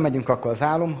hát visszamegyünk akkor az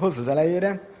álomhoz, az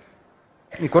elejére.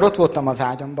 Mikor ott voltam az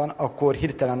ágyamban, akkor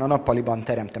hirtelen a nappaliban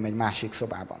teremtem egy másik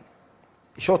szobában.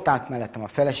 És ott állt mellettem a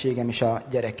feleségem és a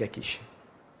gyerekek is.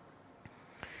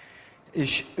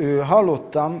 És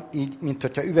hallottam, így, mint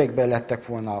hogyha üvegben lettek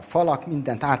volna a falak,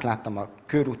 mindent átláttam, a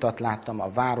körutat láttam,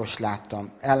 a várost láttam,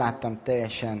 elláttam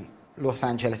teljesen Los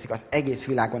Angelesig, az egész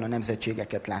világon a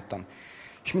nemzetségeket láttam.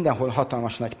 És mindenhol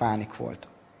hatalmas nagy pánik volt.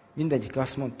 Mindegyik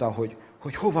azt mondta,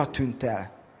 hogy hova tűnt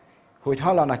el, hogy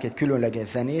hallanak egy különleges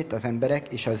zenét az emberek,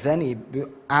 és a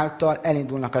zenéből által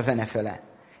elindulnak a zene fele.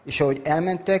 És ahogy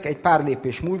elmentek, egy pár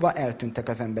lépés múlva eltűntek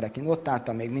az emberek. Én ott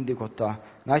álltam még mindig ott a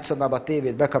nagyszobában, a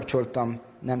tévét bekapcsoltam,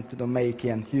 nem tudom melyik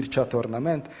ilyen hírcsatorna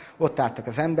ment, ott álltak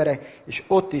az emberek, és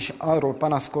ott is arról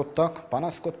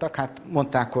panaszkodtak, hát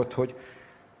mondták ott, hogy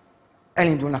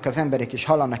elindulnak az emberek, és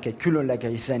hallanak egy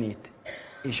különleges zenét.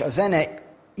 És a zene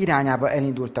irányába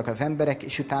elindultak az emberek,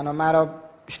 és utána már a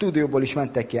stúdióból is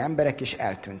mentek ki emberek, és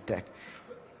eltűntek.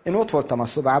 Én ott voltam a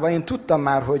szobában, én tudtam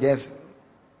már, hogy ez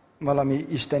valami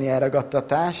isteni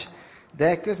elragadtatás,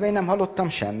 de közben én nem hallottam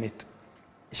semmit.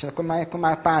 És akkor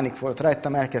már pánik volt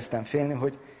rajtam, elkezdtem félni,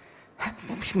 hogy hát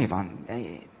most mi van?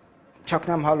 Csak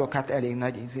nem hallok, hát elég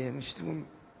nagy izé.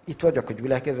 Itt vagyok a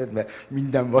gyülekezetben,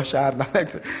 minden vasárnap,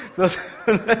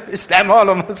 és nem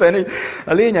hallom a zenét.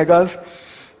 A lényeg az,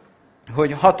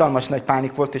 hogy hatalmas nagy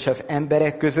pánik volt, és az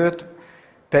emberek között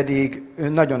pedig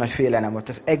nagyon nagy félelem volt.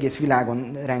 Az egész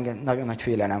világon nagyon nagy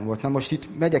félelem volt. Na most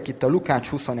itt megyek itt a Lukács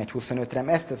 21-25-re,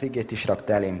 ezt az igét is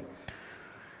rakta elém.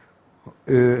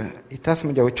 Itt azt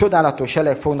mondja, hogy csodálatos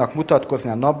jelek fognak mutatkozni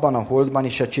a napban, a holdban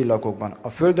és a csillagokban. A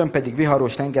földön pedig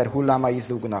viharos tenger hullámai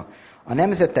zúgnak. A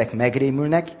nemzetek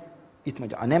megrémülnek, Itt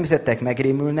mondja, a nemzetek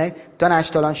megrémülnek,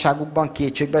 tanácstalanságukban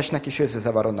kétségbe esnek és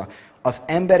összezavarodnak. Az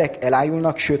emberek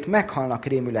elájulnak, sőt meghalnak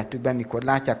rémületükben, mikor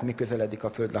látják, hogy mi közeledik a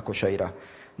föld lakosaira.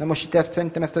 Na most itt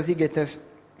szerintem ezt az igét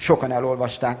sokan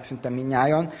elolvasták, szinte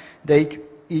mindnyájan, de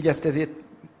így ezt ezért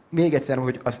még egyszer,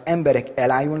 hogy az emberek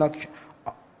elájulnak,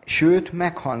 sőt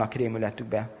meghalnak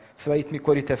rémületükben. Szóval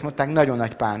mikor ezt mondták, nagyon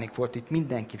nagy pánik volt, itt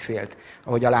mindenki félt,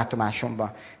 ahogy a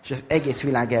látomásomban. És az egész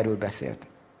világ erről beszélt.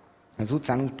 Az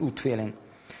utcán, útfélén.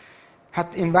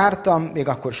 Hát én vártam, még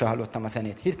akkor sem hallottam a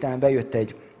zenét. Hirtelen bejött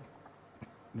egy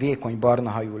vékony, barna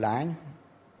hajú lány,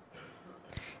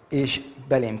 és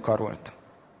belém karolt.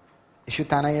 És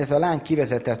utána ez a lány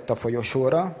kivezetett a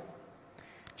folyosóra,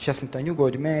 és azt mondta,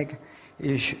 nyugodj meg,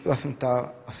 és azt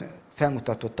mondta,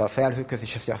 felmutatotta a felhőköz,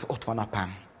 és azt mondja, az ott van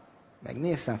apám.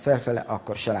 Megnéztem felfele,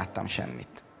 akkor se láttam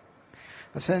semmit.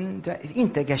 Azt mondta,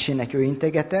 integessél neki, ő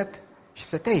integetett, és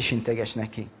azt mondta, te is integes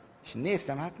neki. És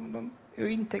néztem, hát mondom, ő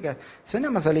integet. Szóval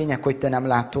nem az a lényeg, hogy te nem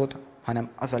látod, hanem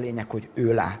az a lényeg, hogy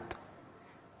ő lát.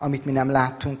 Amit mi nem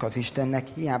láttunk az Istennek,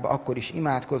 hiába akkor is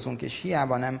imádkozunk, és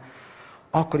hiába nem,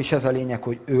 akkor is az a lényeg,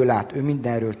 hogy ő lát, ő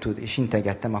mindenről tud, és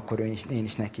integettem akkor én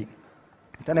is neki.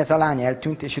 Tehát ez a lány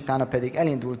eltűnt, és utána pedig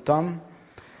elindultam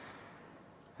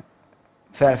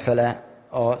felfele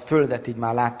a földet, így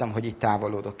már láttam, hogy így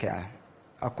távolodok el.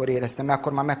 Akkor éreztem, mert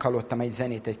akkor már meghallottam egy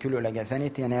zenét, egy különleges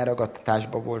zenét, ilyen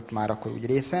elragadtatásban volt már akkor úgy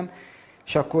részem,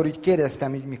 és akkor úgy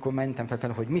kérdeztem, így, mikor mentem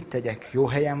felfele, hogy mit tegyek, jó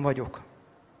helyen vagyok?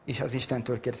 És az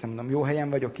Istentől kérdeztem, mondom, jó helyen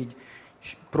vagyok, így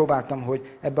és próbáltam,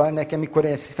 hogy ebben nekem, mikor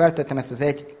feltettem ezt az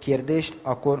egy kérdést,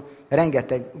 akkor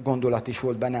rengeteg gondolat is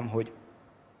volt bennem, hogy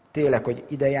tényleg, hogy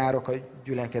ide járok a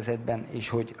gyülekezetben, és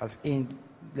hogy az én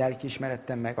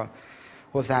lelkiismeretem meg a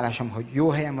hozzáállásom, hogy jó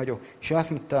helyen vagyok, és ő azt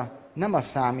mondta, nem az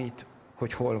számít,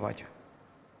 hogy hol vagy.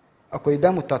 Akkor így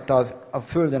bemutatta a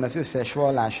földön az összes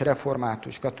vallás,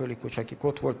 református, katolikus, akik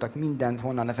ott voltak,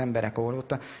 mindenhonnan az emberek, ahol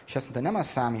ott, és azt mondta, nem az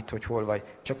számít, hogy hol vagy,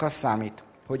 csak az számít,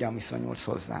 hogyan viszonyulsz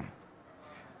hozzám.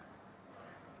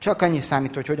 Csak annyi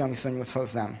számít, hogy hogyan viszonyulsz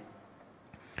hozzám.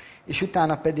 És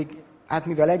utána pedig, hát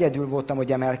mivel egyedül voltam,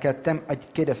 hogy emelkedtem,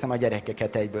 kérdeztem a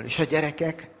gyerekeket egyből. És a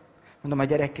gyerekek, mondom, a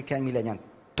gyerekekkel mi legyen?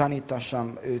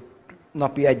 Tanítassam,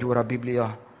 napi 1 óra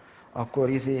Biblia, akkor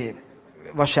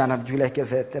vasárnap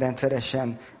gyülekezet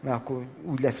rendszeresen, mert akkor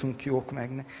úgy leszünk jók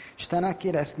meg. És utána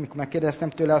mikor megkérdeztem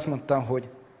tőle, azt mondta, hogy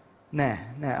ne,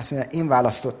 azt mondja, én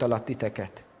választottalak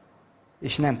titeket,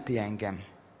 és nem ti engem.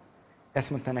 Ezt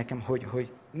mondta nekem,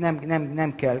 hogy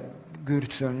nem kell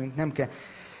gürcölnünk,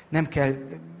 nem kell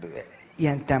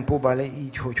ilyen tempóban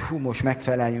így, hogy most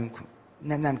megfeleljünk.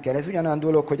 Nem kell. Ez ugyanolyan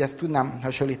dolog, hogy ezt tudnám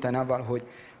hasonlítani avval, hogy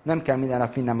nem kell minden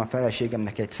nap vinnem a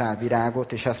feleségemnek egy szál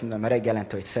virágot, és azt mondom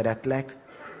reggelente, hogy szeretlek,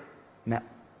 mert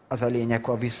az a lényeg,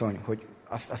 a viszony, hogy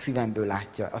azt a szívemből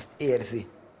látja, azt érzi,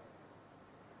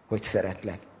 hogy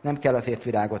szeretlek. Nem kell azért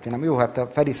virágot vinnem. Jó, hát a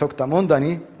Feri szokta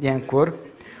mondani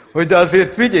ilyenkor, hogy de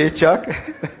azért vigyél csak.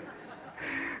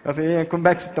 Azért ilyenkor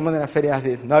meg szoktam mondani a Feri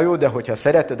azért, na jó, de hogyha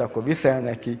szereted, akkor viszel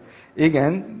neki.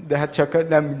 Igen, de hát csak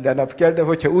nem minden nap kell, de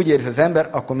hogyha úgy érzi az ember,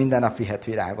 akkor minden nap vihet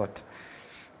virágot.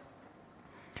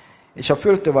 És a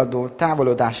földtől való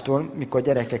távolodástól, mikor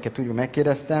gyerekeket úgy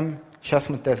megkérdeztem, és azt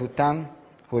mondta ezután,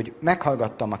 hogy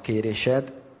meghallgattam a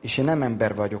kérésed, és én nem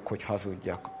ember vagyok, hogy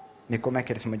hazudjak. Mikor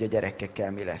megkérdeztem, hogy a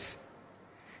gyerekekkel mi lesz.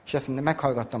 És azt mondta,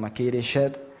 meghallgattam a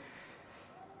kérésed,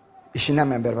 és én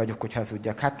nem ember vagyok, hogy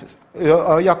hazudjak. Hát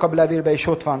a Jakab levélben is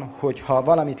ott van, hogy ha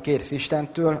valamit kérsz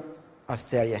Istentől, azt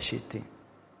teljesíti.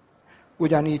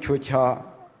 Ugyanígy,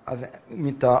 hogyha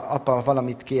mint az apa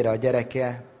valamit kér a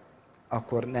gyereke,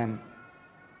 akkor nem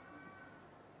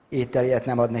ételiet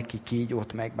nem ad neki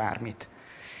kígyót, meg bármit.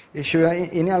 És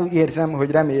én úgy érzem,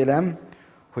 hogy remélem,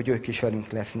 hogy ők is velünk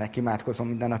lesznek. Imádkozom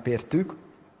minden nap értük.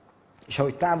 És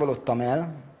ahogy távolodtam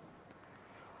el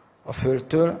a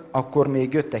földtől, akkor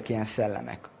még jöttek ilyen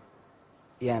szellemek.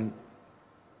 Ilyen,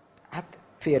 hát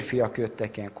férfiak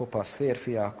jöttek, ilyen kopasz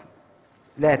férfiak.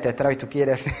 Lehetett rajtuk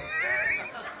érezni.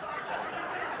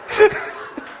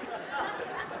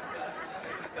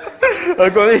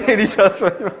 Akkor én is azt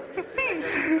mondom.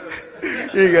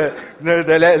 Igen,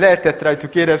 de lehetett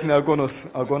rajtuk érezni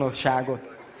a gonoszságot.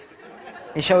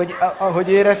 És ahogy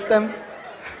éreztem,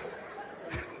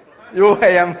 jó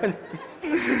helyen vagy.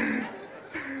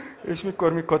 És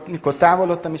mikor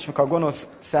távolodtam, és mikor a gonosz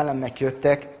szellemek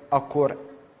jöttek, akkor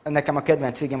nekem a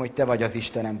kedvenc igém, hogy te vagy az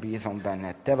Istenem, bízom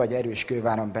benned. Te vagy erős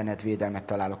kőváron, benned védelmet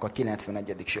találok, a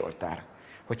 91. Zsoltár.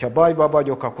 Hogyha bajba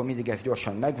vagyok, akkor mindig ezt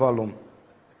gyorsan megvallom,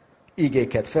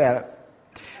 igéket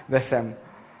felveszem.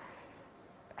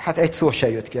 Hát egy szó se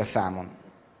jött ki a számon.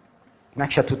 Meg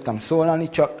se tudtam szólalni,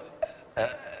 csak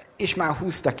és már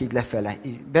húztak így lefele,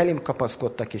 így belém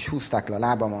kapaszkodtak, és húzták le a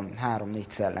lábamon 3-4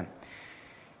 szellem.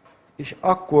 És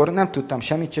akkor nem tudtam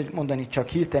semmit mondani, csak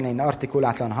hirtelen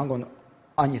artikulátlan hangon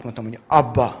annyit mondtam, hogy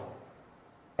abba.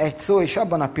 Egy szó, és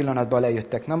abban a pillanatban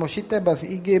lejöttek. Na most itt ebben az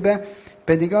igébe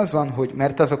pedig az van, hogy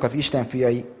mert azok az Isten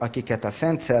fiai, akiket a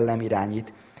Szent Szellem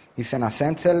irányít, hiszen a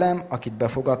Szent Szellem, akit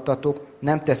befogadtatok,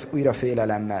 nem tesz újra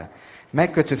félelemmel.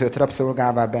 Megkötözött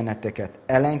rabszolgává benneteket,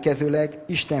 ellenkezőleg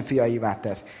Isten fiaivá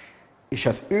tesz. És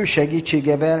az ő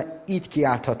segítségevel így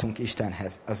kiálthatunk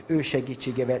Istenhez. Az ő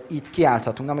segítségevel így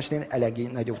kiálthatunk. Na most én eléggé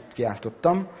nagyot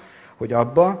kiáltottam, hogy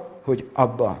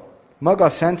abba. Maga a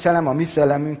Szent Szellem a mi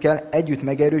szellemünkkel együtt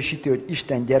megerősíti, hogy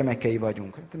Isten gyermekei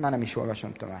vagyunk. Már nem is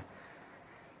olvasom tovább.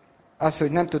 Az,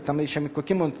 hogy nem tudtam, és amikor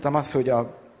kimondtam azt, hogy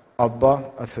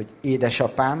abba, az, hogy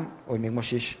édesapám, hogy még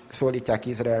most is szólítják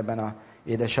Izraelben a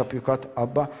édesapjukat,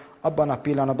 abban a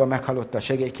pillanatban meghallotta a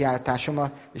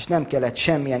segélykiáltásomat, és nem kellett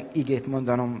semmilyen igét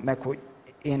mondanom meg, hogy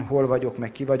én hol vagyok,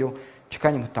 meg ki vagyok, csak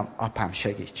annyit mondtam, apám,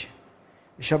 segíts.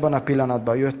 És abban a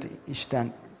pillanatban jött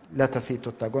Isten,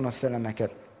 letaszította a gonosz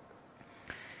szellemeket,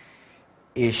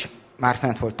 és már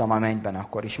fent voltam a mennyben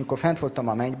akkor. És mikor fent voltam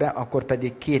a mennyben, akkor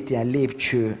pedig 2 ilyen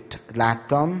lépcsőt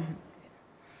láttam,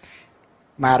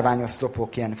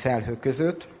 márványoszlopok ilyen felhő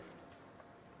között,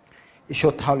 és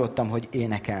ott hallottam, hogy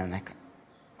énekelnek.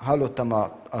 Hallottam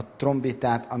a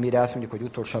trombitát, amire azt mondjuk, hogy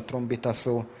utolsó trombita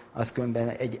szó, az különben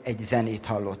egy zenét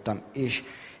hallottam. És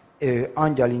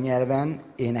angyali nyelven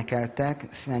énekeltek,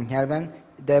 szent nyelven,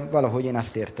 de valahogy én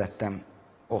azt értettem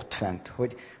ott fent,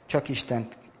 hogy csak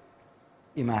Istent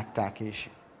imádták, és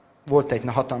volt egy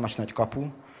hatalmas nagy kapu,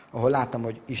 ahol láttam,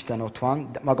 hogy Isten ott van,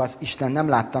 de maga az Isten nem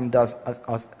láttam, de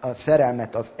a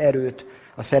szerelmet, az erőt,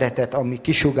 a szeretet, ami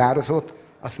kisugározott,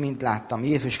 azt mind láttam.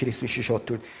 Jézus Krisztus is ott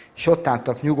ült. És ott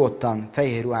álltak nyugodtan,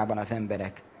 fehér ruhában az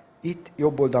emberek. Itt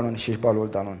jobb oldalon is és bal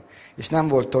oldalon. És nem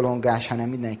volt tolongás, hanem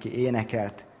mindenki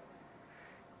énekelt,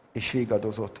 és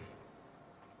vigadozott.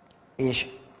 És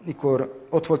mikor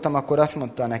ott voltam, akkor azt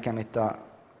mondta nekem itt a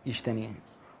Isteni,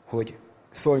 hogy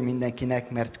szólj mindenkinek,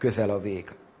 mert közel a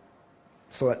vég.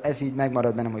 Szóval ez így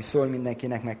megmarad bennem, hogy szólj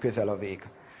mindenkinek, mert közel a vég.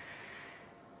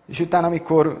 És utána,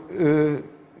 amikor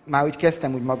már úgy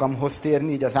kezdtem úgy magamhoz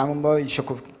térni, így az álmomba, és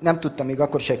akkor nem tudtam még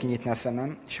akkor se kinyitni a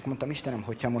szemem, és akkor mondtam, Istenem,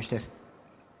 hogyha most ez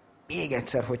még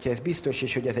egyszer, hogyha ez biztos,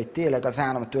 és hogy ez egy tényleg az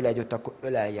álom tőle együtt, akkor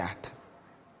ölelj át.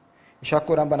 És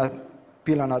akkor abban a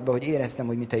pillanatban, hogy éreztem,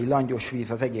 hogy mint egy langyos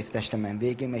víz az egész testemen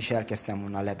végén, és elkezdtem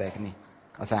volna lebegni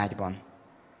az ágyban.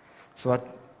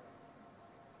 Szóval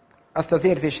azt az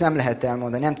érzést nem lehet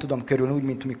elmondani, nem tudom körül úgy,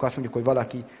 mint amikor azt mondjuk, hogy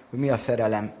valaki, hogy mi a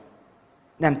szerelem.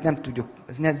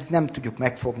 Nem tudjuk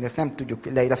megfogni, ezt nem tudjuk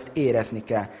leírni, azt érezni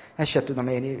kell. Ezt se tudom,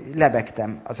 én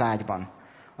lebegtem az ágyban.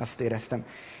 Azt éreztem.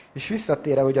 És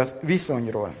visszatérve, hogy az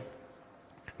viszonyról.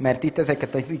 Mert itt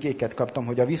ezeket az igéket kaptam,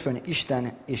 hogy a viszony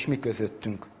Isten és mi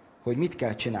közöttünk. Hogy mit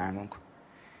kell csinálnunk.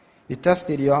 Itt azt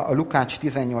írja a Lukács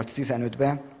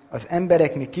 18:15-ben, az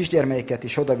emberek még kisgyermeiket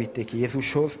is odavitték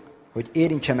Jézushoz, hogy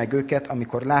érintse meg őket,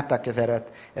 amikor látták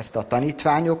ezt a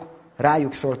tanítványok,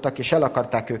 rájuk szóltak, és el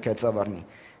akarták őket zavarni.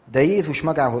 De Jézus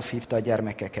magához hívta a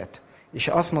gyermekeket, és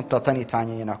azt mondta a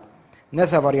tanítványainak, ne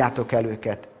zavarjátok el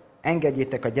őket,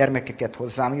 engedjétek a gyermekeket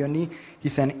hozzám jönni,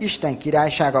 hiszen Isten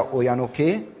királysága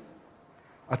olyanoké,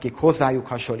 akik hozzájuk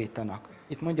hasonlítanak.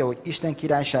 Itt mondja, hogy Isten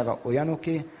királysága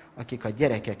olyanoké, akik a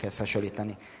gyerekekhez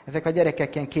hasonlítani. Ezek a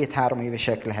gyerekek ilyen 2-3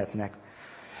 évesek lehetnek.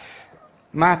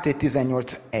 Máté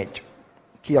 18:1.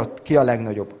 Ki a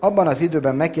legnagyobb? Abban az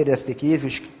időben megkérdezték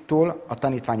Jézustól a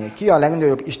tanítványai, ki a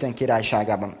legnagyobb Isten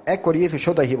királyságában. Ekkor Jézus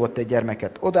odahívott egy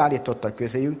gyermeket, odaállította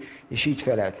közéjük, és így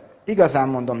felelt. Igazán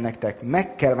mondom nektek,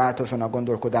 meg kell változni a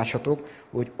gondolkodásatok,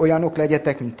 hogy olyanok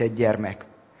legyetek, mint egy gyermek.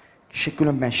 És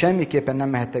különben semmiképpen nem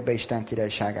mehettek be Isten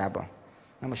királyságába.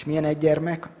 Na most milyen egy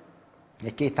gyermek?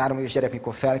 Egy 2-3 éves gyerek,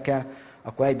 mikor felkel,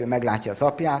 akkor egyből meglátja az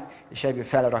apját, és egyből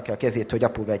felrakja a kezét, hogy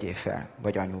apu vegyél fel,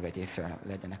 vagy anyu vegyél fel,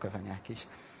 legyenek az anyák is.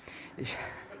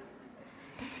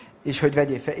 És hogy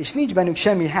vegyél fel. És nincs bennük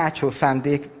semmi hátsó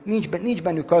szándék, nincs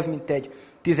bennük az, mint egy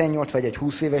 18 vagy egy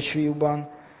 20 éves fiúban,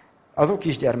 azok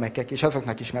is gyermekek, és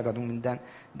azoknak is megadunk minden,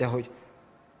 de hogy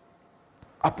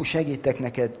apu, segítek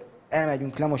neked,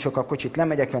 elmegyünk, lemosok a kocsit,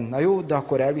 lemegyek venni, na jó, de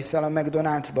akkor elviszel a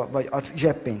McDonald'sba, vagy a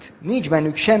zseppénzt. Nincs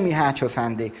bennük semmi hátsó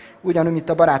szándék. Ugyanúgy, mint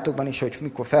a barátokban is, hogy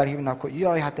mikor felhívnak, hogy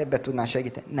jaj, hát ebbe tudnál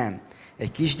segíteni. Nem.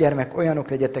 Egy kisgyermek, olyanok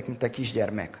legyetek, mint a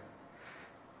kisgyermek.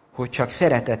 Hogy csak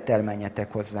szeretettel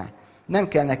menjetek hozzá. Nem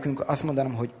kell nekünk azt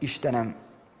mondanom, hogy Istenem,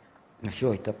 most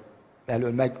jó, itt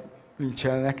elől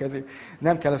megnincselnek ezért.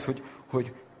 Nem kell az,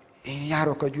 hogy én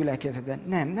járok a gyülekezetben.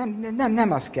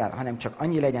 Nem az kell, hanem csak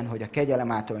annyi legyen, hogy a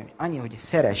kegyelem által, annyi, hogy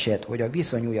szeressed, hogy a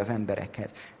viszonyulj az emberekhez,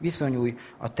 viszonyulj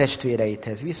a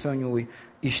testvéreidhez, viszonyulj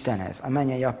Istenhez, a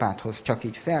mennyei apádhoz, csak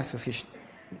így felszólsz, és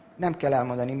nem kell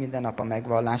elmondani minden nap a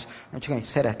megvallást, hanem csak annyi, hogy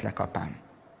szeretlek, apám.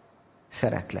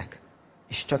 Szeretlek.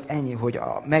 És csak ennyi, hogy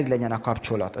meglegyen a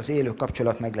kapcsolat, az élő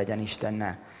kapcsolat meglegyen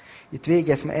Istennel. Itt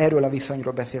végez, erről a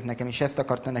viszonyról beszélt nekem, és ezt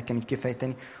akarta nekem így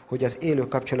kifejteni, hogy az élő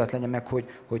kapcsolat legyen meg,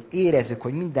 hogy érezzük,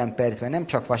 hogy minden percben, nem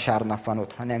csak vasárnap van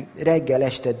ott, hanem reggel,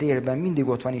 este, délben mindig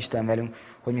ott van Isten velünk,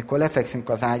 hogy mikor lefekszünk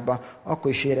az ágyba,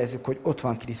 akkor is érezzük, hogy ott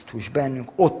van Krisztus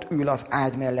bennünk, ott ül az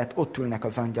ágy mellett, ott ülnek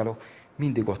az angyalok,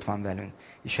 mindig ott van velünk.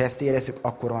 És ha ezt érezzük,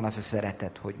 akkor van az a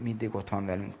szeretet, hogy mindig ott van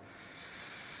velünk.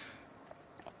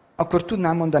 Akkor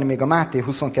tudnám mondani még a Máté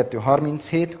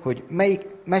 22:37, hogy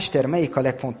melyik a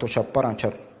legfontosabb parancs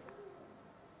a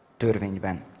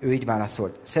törvényben. Ő így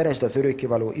válaszolt: szeresd az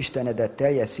örökkévaló Istenedet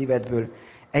teljes szívedből,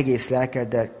 egész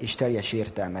lelkeddel és teljes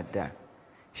értelmeddel.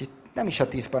 És itt nem is a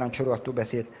 10 parancsról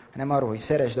beszélt, hanem arról, hogy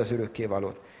szeresd az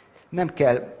örökkévalót. Nem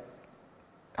kell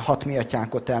 6 mi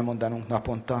atyánkot elmondanunk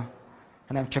naponta,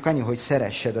 hanem csak annyi, hogy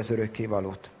szeressed az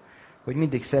örökkévalót. Hogy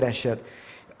mindig szeressed.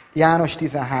 János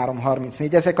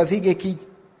 13:34. Ezek az igék így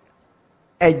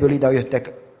egyből ide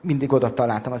jöttek, mindig oda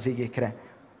találtam az igékre.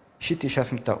 És itt is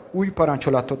azt mondta, új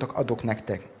parancsolatot adok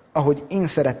nektek. Ahogy én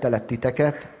szerettelek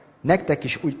titeket, nektek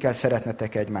is úgy kell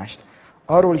szeretnetek egymást.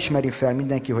 Arról ismeri fel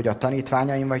mindenki, hogy a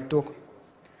tanítványaim vagytok,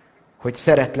 hogy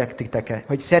szeretlek titeket,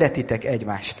 hogy szeretitek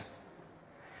egymást.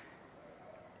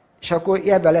 És akkor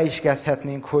ebben le is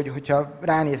kezdhetnénk, hogyha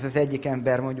ránéz az egyik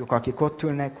ember, mondjuk, akik ott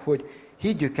ülnek, hogy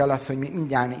higgyük el azt, hogy mi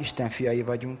mindjárt Isten fiai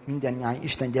vagyunk, mindjárt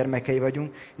Isten gyermekei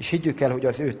vagyunk, és higgyük el, hogy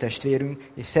az ő testvérünk,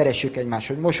 és szeressük egymást,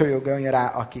 hogy mosolyogjon rá,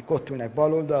 akik ott ülnek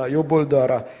bal oldalra, jobb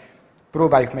oldalra,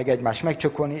 próbáljuk meg egymást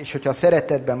megcsokolni, és hogyha a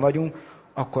szeretetben vagyunk,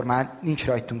 akkor már nincs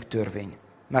rajtunk törvény.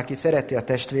 Mert aki szereti a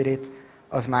testvérét,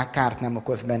 az már kárt nem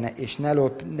okoz benne, és ne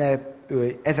lop, ne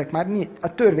ölj. Ezek már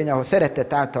a törvény, ahol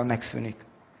szeretet által megszűnik.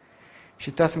 És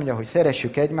itt azt mondja, hogy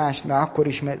szeressük egymást,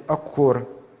 mert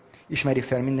akkor ismeri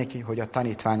fel mindenki, hogy a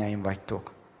tanítványaim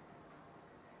vagytok.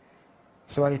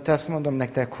 Szóval itt azt mondom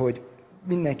nektek, hogy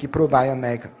mindenki próbálja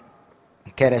meg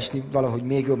keresni valahogy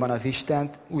még jobban az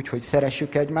Istent, úgy, hogy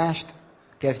szeressük egymást,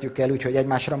 kezdjük el úgy, hogy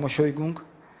egymásra mosolygunk,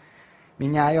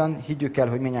 mindnyájan, higgyük el,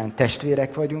 hogy mindnyájan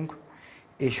testvérek vagyunk,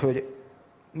 és hogy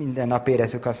minden nap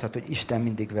érezzük azt, hogy Isten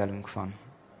mindig velünk van.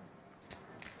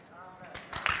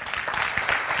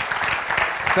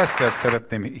 Tesztert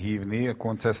szeretném hívni, a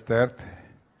koncesztert,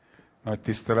 nagy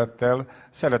tisztelettel.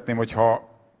 Szeretném, hogyha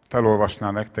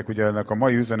felolvasná nektek, ugye ennek a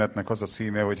mai üzenetnek az a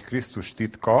címe, hogy Krisztus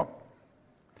titka,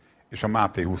 és a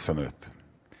Máté 25.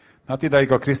 Hát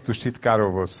idáig a Krisztus titkáról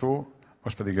volt szó,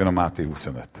 most pedig jön a Máté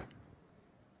 25.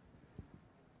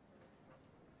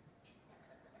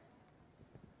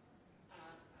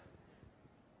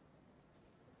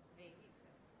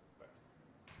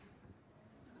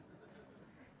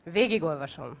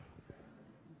 Végigolvasom.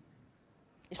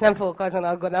 És nem fogok azon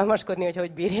aggodalmaskodni,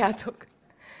 hogy bírjátok.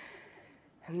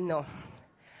 No.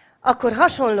 Akkor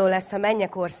hasonló lesz a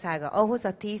mennyek országa ahhoz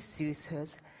a 10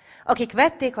 szűzhöz, akik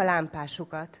vették a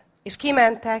lámpásukat, és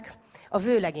kimentek a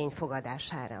vőlegény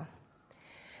fogadására.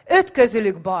 5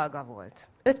 közülük balga volt,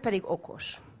 5 pedig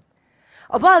okos.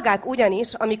 A balgák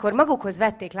ugyanis, amikor magukhoz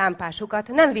vették lámpásukat,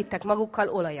 nem vittek magukkal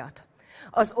olajat.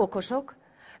 Az okosok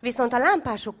viszont a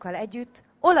lámpásukkal együtt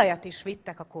olajat is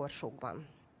vittek a korsókban.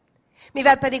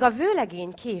 Mivel pedig a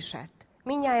vőlegény késett,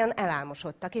 mindnyájan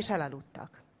elálmosodtak és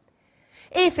elaludtak.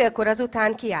 Éjfélkor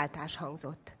azután kiáltás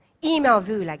hangzott. Íme a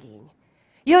vőlegény,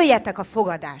 jöjjetek a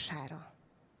fogadására.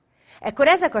 Ekkor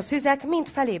ezek a szüzek mind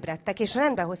felébredtek és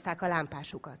rendbe hozták a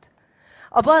lámpásukat.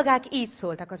 A balgák így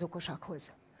szóltak az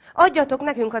okosakhoz. Adjatok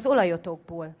nekünk az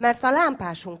olajotokból, mert a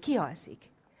lámpásunk kialszik.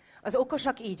 Az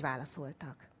okosak így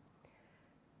válaszoltak.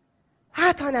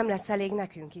 Hát, ha nem lesz elég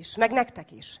nekünk is, meg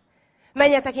nektek is.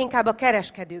 Menjetek inkább a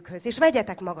kereskedőkhöz, és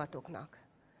vegyetek magatoknak.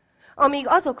 Amíg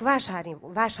azok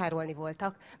vásárolni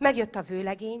voltak, megjött a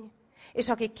vőlegény, és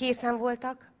akik készen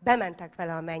voltak, bementek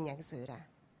vele a mennyegzőre.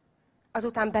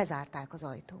 Azután bezárták az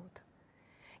ajtót.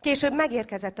 Később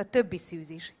megérkezett a többi szűz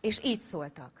is, és így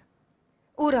szóltak.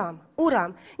 Uram,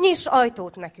 uram, nyiss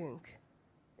ajtót nekünk!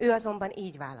 Ő azonban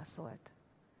így válaszolt.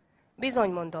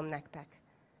 Bizony mondom nektek,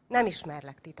 nem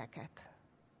ismerlek titeket.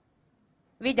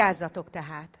 Vigyázzatok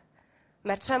tehát,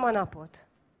 mert sem a napot,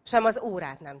 sem az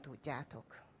órát nem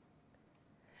tudjátok.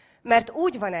 Mert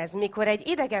úgy van ez, mikor egy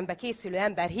idegenbe készülő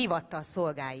ember hívatta a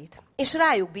szolgáit, és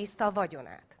rájuk bízta a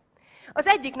vagyonát. Az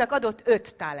egyiknek adott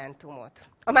 5 talentumot,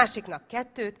 a másiknak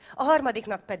 2, a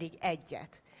harmadiknak pedig 1,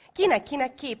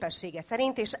 Kinek képessége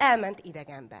szerint, és elment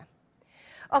idegenbe.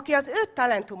 Aki az 5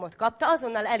 talentumot kapta,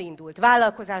 azonnal elindult,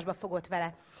 vállalkozásba fogott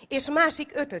vele, és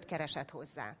másik 5-öt keresett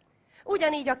hozzá.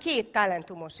 Ugyanígy a 2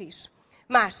 talentumos is,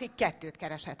 másik 2-t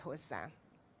keresett hozzá.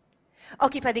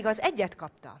 Aki pedig az 1-et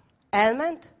kapta,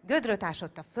 elment, gödröt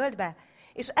ásott a földbe,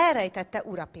 és elrejtette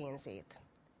ura pénzét.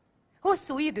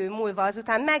 Hosszú idő múlva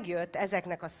azután megjött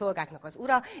ezeknek a szolgáknak az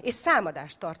ura, és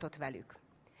számadást tartott velük.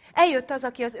 Eljött az,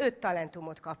 aki az 5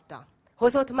 talentumot kapta.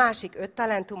 Hozott másik 5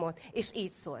 talentumot, és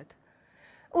így szólt.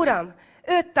 Uram,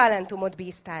 5 talentumot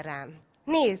bíztál rám.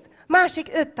 Nézd, másik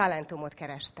 5 talentumot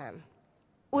kerestem.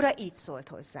 Ura így szólt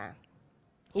hozzá.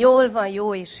 Jól van,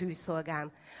 jó és hű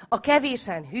szolgám. A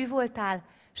kevésen hű voltál,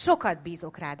 sokat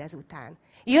bízok rád ezután.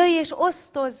 Jöjj és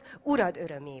osztozz urad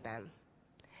örömében.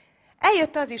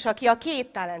 Eljött az is, aki a 2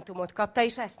 talentumot kapta,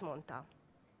 és ezt mondta.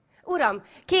 Uram,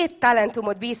 2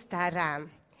 talentumot bíztál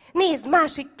rám. Nézd,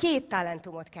 másik 2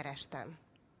 talentumot kerestem.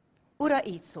 Ura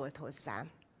így szólt hozzá.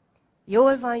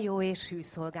 Jól van, jó és hű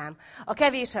szolgám. A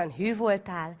kevésen hű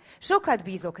voltál, sokat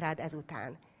bízok rád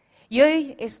ezután.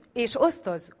 Jöjj és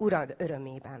osztozz urad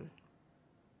örömében.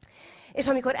 És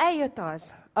amikor eljött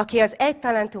az, aki az 1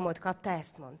 talentumot kapta,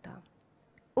 ezt mondta.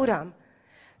 Uram,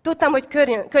 tudtam, hogy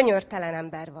könyörtelen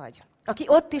ember vagy, aki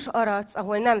ott is aradsz,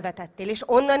 ahol nem vetettél, és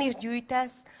onnan is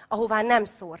gyűjtesz, ahová nem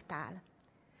szórtál.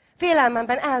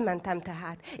 Félelmemben elmentem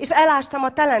tehát, és elástam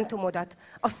a talentumodat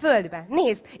a földbe.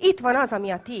 Nézd, itt van az, ami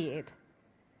a tiéd.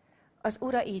 Az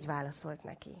ura így válaszolt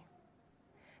neki.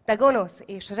 Te gonosz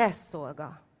és reszt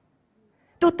szolga.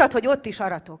 Tudtad, hogy ott is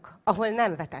aratok, ahol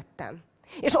nem vetettem,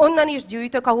 és onnan is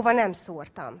gyűjtök, ahova nem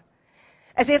szórtam.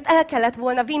 Ezért el kellett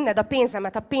volna vinned a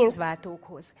pénzemet a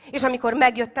pénzváltókhoz, és amikor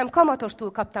megjöttem,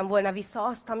 kamatostul kaptam volna vissza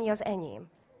azt, ami az enyém.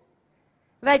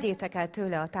 Vegyétek el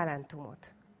tőle a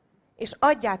talentumot, és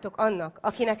adjátok annak,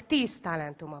 akinek 10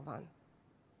 talentuma van.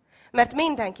 Mert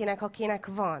mindenkinek, akinek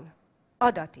van,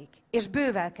 adatik, és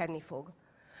bővelkedni fog.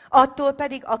 Attól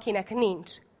pedig, akinek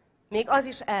nincs, még az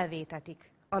is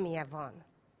elvétetik, amilyen van.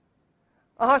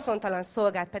 A haszontalan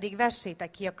szolgát pedig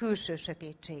vessétek ki a külső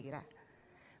sötétségre.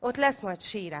 Ott lesz majd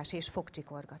sírás és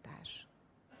fogcsikorgatás.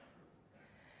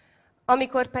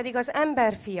 Amikor pedig az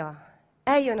emberfia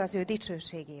eljön az ő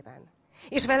dicsőségében,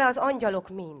 és vele az angyalok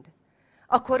mind,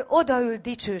 akkor odaül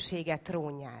dicsőséget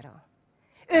trónjára.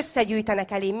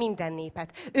 Összegyűjtenek elé minden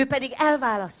népet, ő pedig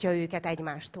elválasztja őket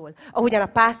egymástól, ahogyan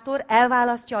a pásztor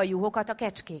elválasztja a juhokat a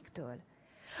kecskéktől.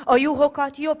 A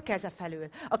juhokat jobb keze felől,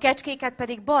 a kecskéket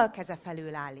pedig bal keze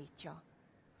felől állítja.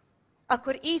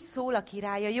 Akkor így szól a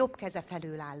király a jobb keze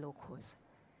felől állókhoz.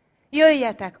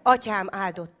 Jöjjetek, atyám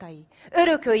áldottai,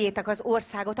 örököljétek az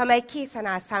országot, amely készen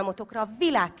áll számotokra a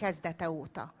világ kezdete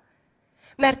óta.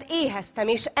 Mert éheztem,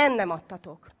 és ennem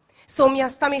adtatok.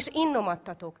 Szomjaztam, és innom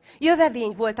adtatok.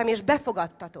 Jövevény voltam, és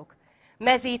befogadtatok.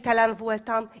 Mezítelen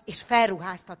voltam, és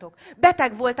felruháztatok.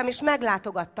 Beteg voltam, és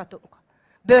meglátogattatok.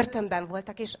 Börtönben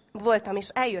voltam, és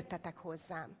eljöttetek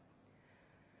hozzám.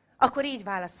 Akkor így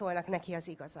válaszolnak neki az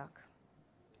igazak.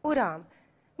 Uram,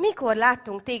 mikor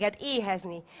láttunk téged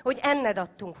éhezni, hogy enned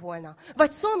adtunk volna? Vagy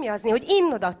szomjazni, hogy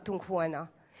innod adtunk volna?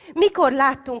 Mikor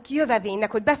láttunk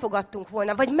jövevénynek, hogy befogadtunk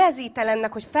volna? Vagy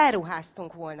mezítelennek, hogy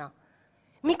felruháztunk volna?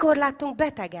 Mikor láttunk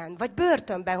betegen, vagy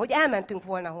börtönben, hogy elmentünk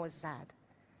volna hozzád?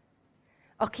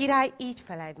 A király így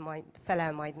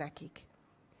felel majd nekik.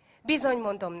 Bizony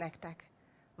mondom nektek,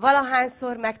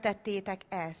 valahányszor megtettétek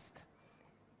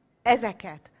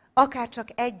ezeket, akár csak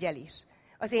egyel is,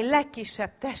 az én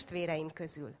legkisebb testvéreim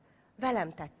közül,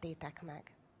 velem tettétek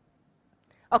meg.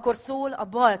 Akkor szól a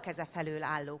bal keze felől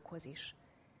állókhoz is.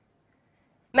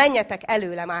 Menjetek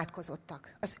előlem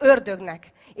átkozottak, az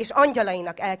ördögnek és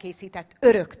angyalainak elkészített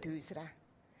örök tűzre.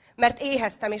 Mert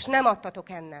éheztem, és nem adtatok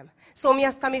ennem.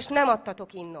 Szomjaztam, és nem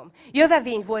adtatok innom.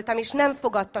 Jövevény voltam, és nem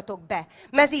fogadtatok be.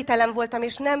 Mezítelen voltam,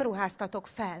 és nem ruháztatok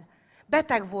fel.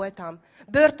 Beteg voltam,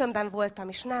 börtönben voltam,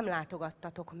 és nem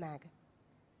látogattatok meg.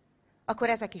 Akkor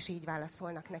ezek is így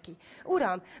válaszolnak neki.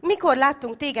 Uram, mikor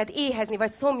láttunk téged éhezni, vagy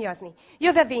szomjazni?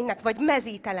 Jövevénynek, vagy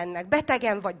mezítelennek,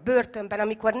 betegen, vagy börtönben,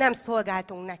 amikor nem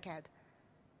szolgáltunk neked?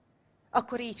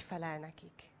 Akkor így felel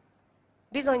nekik.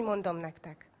 Bizony mondom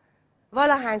nektek,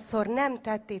 valahányszor nem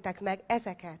tettétek meg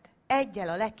ezeket egyel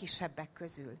a legkisebbek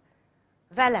közül,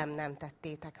 velem nem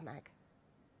tettétek meg.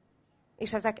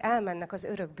 És ezek elmennek az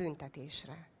örök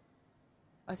büntetésre,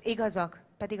 az igazak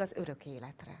pedig az örök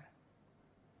életre.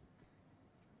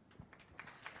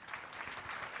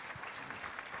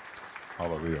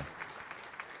 Halleluja.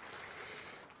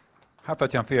 Hát,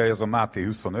 atyám, fiai, ez a Máté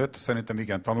 25, szerintem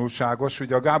igen tanulságos.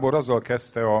 Ugye a Gábor azzal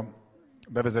kezdte a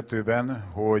bevezetőben,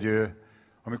 hogy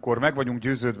amikor meg vagyunk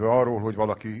győződve arról, hogy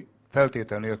valaki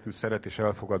feltétel nélkül szeret és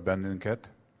elfogad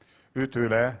bennünket.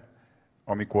 Őtőle,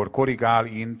 amikor korrigál,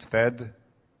 int, fed,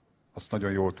 azt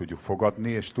nagyon jól tudjuk fogadni,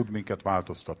 és tud minket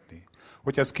változtatni.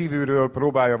 Hogyha ezt kívülről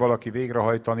próbálja valaki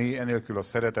végrehajtani, enélkül a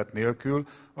szeretet nélkül,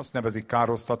 azt nevezik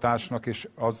károsztatásnak, és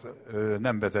az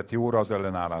nem vezet jóra, az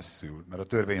ellenállás szül, mert a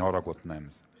törvény haragot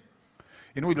nemz.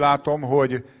 Én úgy látom,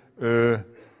 hogy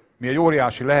mi egy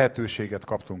óriási lehetőséget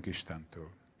kaptunk Istentől.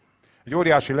 Egy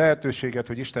óriási lehetőséget,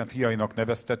 hogy Isten fiainak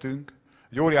neveztetünk,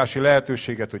 egy óriási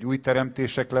lehetőséget, hogy új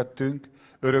teremtések lettünk,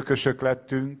 örökösök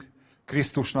lettünk,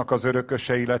 Krisztusnak az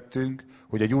örökösei lettünk,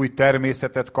 hogy egy új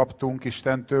természetet kaptunk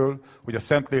Istentől, hogy a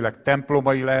Szentlélek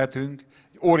templomai lehetünk,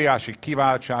 egy óriási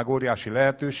kiváltság, óriási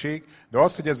lehetőség, de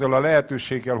az, hogy ezzel a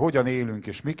lehetőséggel hogyan élünk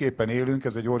és miképpen élünk,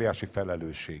 ez egy óriási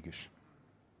felelősség is.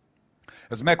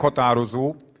 Ez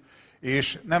meghatározó,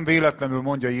 és nem véletlenül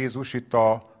mondja Jézus itt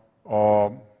a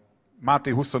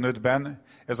Máté 25-ben,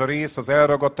 ez a rész az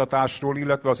elragadtatásról,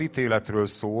 illetve az ítéletről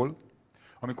szól,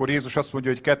 amikor Jézus azt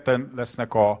mondja, hogy ketten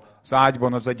lesznek az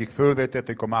ágyban, az egyik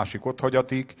fölvétetik, a másik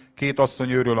otthagyatik, két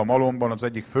asszony őről a malomban, az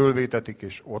egyik fölvétetik,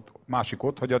 és másik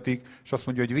otthagyatik, és azt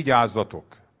mondja, hogy vigyázzatok.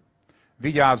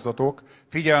 Vigyázzatok,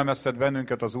 figyelmeztet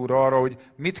bennünket az Úr arra, hogy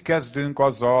mit kezdünk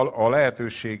azzal a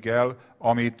lehetőséggel,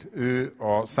 amit ő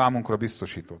a számunkra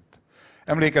biztosított.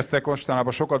 Emlékeztek,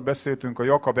 mostanában sokat beszéltünk a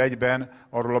Jakab 1-ben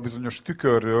arról a bizonyos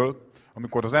tükörről,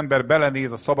 amikor az ember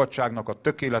belenéz a szabadságnak a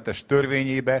tökéletes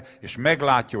törvényébe, és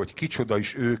meglátja, hogy kicsoda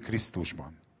is ő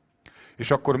Krisztusban.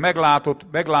 És akkor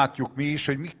meglátjuk mi is,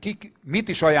 hogy mit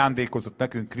is ajándékozott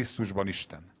nekünk Krisztusban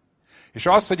Isten. És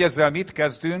az, hogy ezzel mit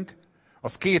kezdünk,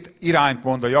 az két irányt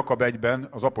mond a Jakab 1-ben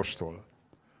az apostol.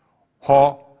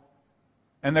 Ha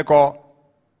ennek a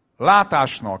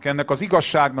látásnak, ennek az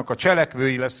igazságnak a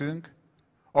cselekvői leszünk,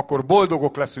 akkor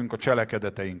boldogok leszünk a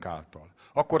cselekedeteink által.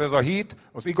 Akkor ez a hit,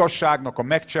 az igazságnak a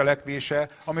megcselekvése,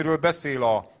 amiről beszél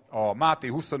a Máté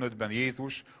 25-ben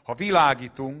Jézus, ha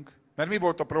világítunk, mert mi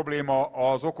volt a probléma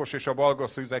az okos és a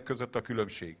balgaszűzek között a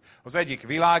különbség? Az egyik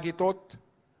világított,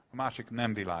 a másik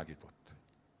nem világított.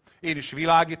 Én is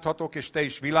világíthatok, és te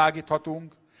is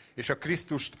világíthatunk, és a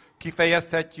Krisztust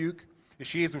kifejezhetjük,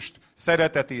 és Jézus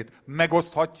szeretetét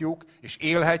megoszthatjuk, és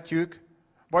élhetjük,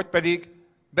 vagy pedig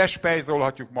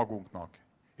bespejzolhatjuk magunknak.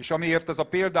 És amiért ez a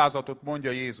példázatot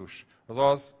mondja Jézus, az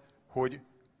az, hogy,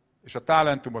 és a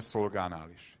talentumos szolgánál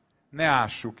is, ne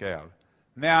ássuk el.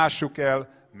 Ne ássuk el,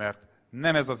 mert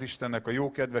nem ez az Istennek a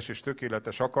jókedves és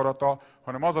tökéletes akarata,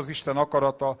 hanem az az Isten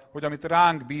akarata, hogy amit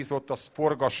ránk bízott, azt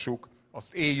forgassuk,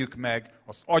 azt éljük meg,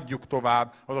 azt adjuk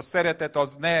tovább. Az a szeretet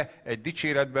az ne egy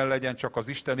dicséretben legyen csak az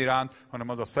Isten iránt, hanem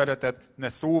az a szeretet ne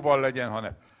szóval legyen,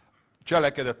 hanem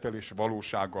cselekedettel és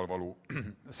valósággal való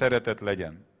szeretet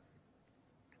legyen.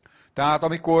 Tehát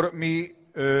amikor mi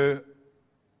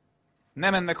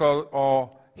nem ennek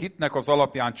a hitnek az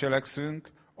alapján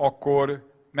cselekszünk,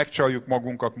 akkor megcsaljuk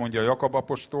magunkat, mondja Jakab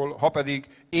apostol, ha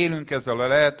pedig élünk ezzel a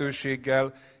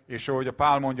lehetőséggel, és ahogy a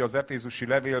Pál mondja az efézusi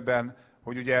levélben,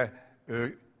 hogy ugye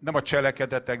nem a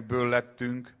cselekedetekből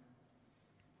lettünk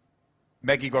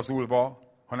megigazulva,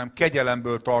 hanem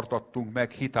kegyelemből tartattunk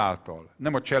meg hitáltal,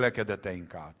 nem a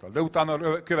cselekedeteink által. De utána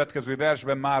a következő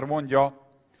versben már mondja,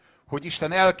 hogy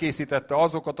Isten elkészítette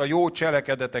azokat a jó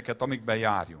cselekedeteket, amikben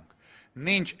járjunk.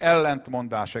 Nincs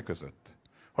ellentmondás e között.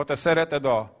 Ha te szereted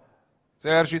az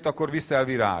Erzsit, akkor viszel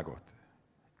virágot.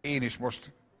 Én is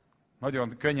most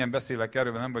nagyon könnyen beszélek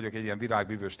erről, nem vagyok egy ilyen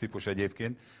virágvívős típus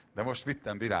egyébként, de most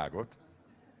vittem virágot.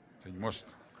 Úgyhogy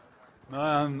most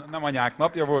nem anyák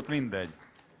napja volt, mindegy.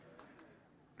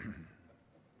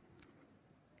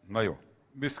 Na jó,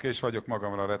 büszke is vagyok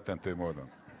magamra rettentő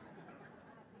módon.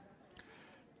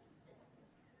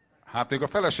 Hát még a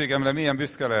feleségemre milyen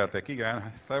büszke lehetek,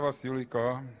 igen. Szevasz,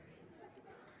 Julika.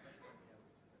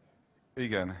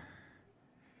 Igen.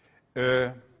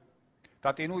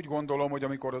 Tehát én úgy gondolom, hogy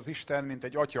amikor az Isten, mint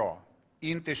egy atya,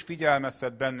 int és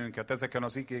figyelmeztet bennünket ezeken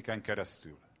az igéken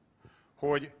keresztül,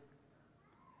 hogy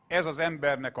ez az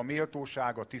embernek a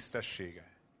méltósága, tisztessége.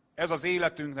 Ez az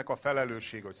életünknek a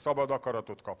felelőssége, hogy szabad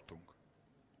akaratot kaptunk.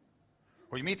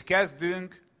 Hogy mit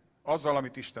kezdünk azzal,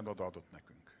 amit Isten odaadott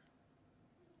nekünk.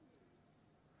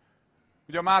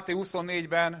 Ugye a Máté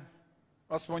 24-ben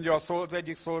azt mondja az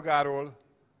egyik szolgáról,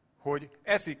 hogy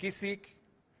eszik, iszik,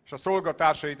 és a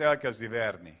szolgatársait elkezdi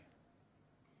verni.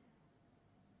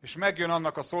 És megjön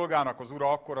annak a szolgának az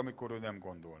ura akkor, amikor ő nem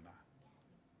gondolná.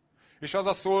 És az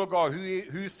a szolga, a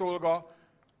hű szolga,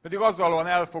 pedig azzal van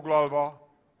elfoglalva,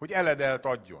 hogy eledelt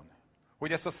adjon.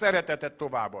 Hogy ezt a szeretetet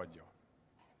továbbadja.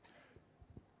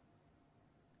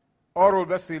 Arról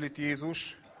beszél itt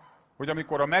Jézus, hogy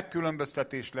amikor a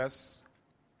megkülönböztetés lesz,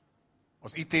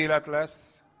 az ítélet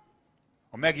lesz,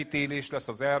 a megítélés lesz,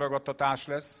 az elragadtatás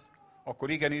lesz, akkor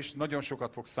igenis nagyon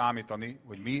sokat fog számítani,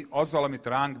 hogy mi azzal, amit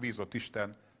ránk bízott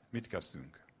Isten, mit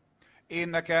kezdünk. Én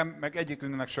nekem, meg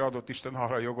egyikünknek se adott Isten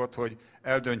arra jogot, hogy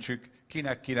eldöntsük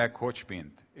kinek, hogy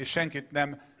mint. És senkit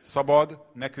nem szabad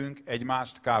nekünk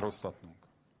egymást károsztatnunk.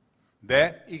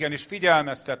 De igenis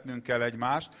figyelmeztetnünk kell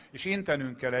egymást, és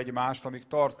intenünk kell egymást, amíg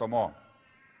tart a ma.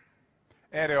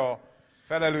 Erre a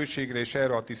felelősségre és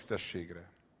erre a tisztességre.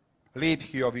 Lépj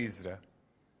ki a vízre.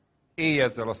 Élj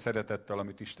ezzel a szeretettel,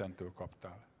 amit Istentől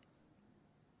kaptál.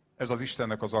 Ez az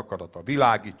Istennek az akarata.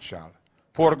 Világítsál.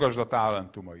 Forgasd a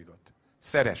talentumaidat.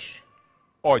 Szeress.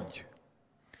 Adj.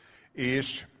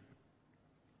 És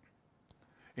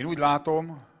én úgy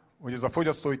látom, hogy ez a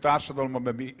fogyasztói társadalom,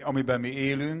 amiben mi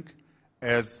élünk,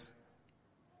 ez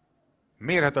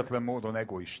mérhetetlen módon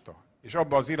egoista. És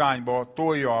abba az irányba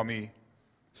tolja a mi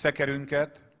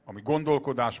szekerünket, a mi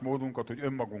gondolkodásmódunkat, hogy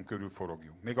önmagunk körül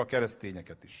forogjunk. Még a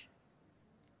keresztényeket is.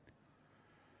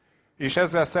 És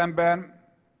ezzel szemben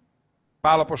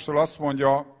Pál apostol azt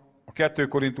mondja a 2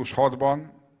 Korintus 6-ban,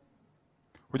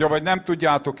 hogy avagy nem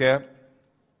tudjátok-e,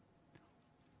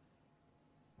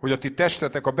 hogy a ti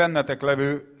testetek a bennetek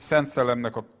levő Szent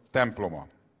Szellemnek a temploma.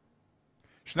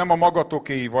 És nem a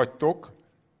magatokéi vagytok,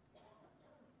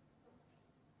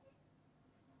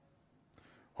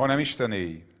 hanem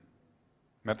Istenéi.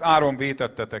 Mert áron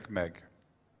vétettetek meg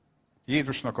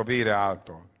Jézusnak a vére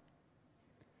által.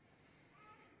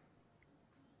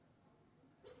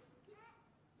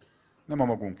 Nem a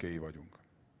magunkéi vagyunk.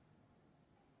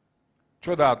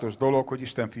 Csodálatos dolog, hogy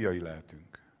Isten fiai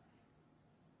lehetünk.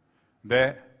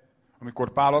 De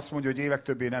amikor Pál azt mondja, hogy élek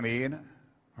többé nem én,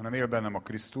 hanem él bennem a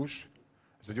Krisztus,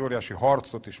 ez egy óriási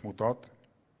harcot is mutat.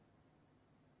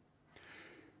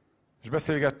 És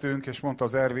beszélgettünk, és mondta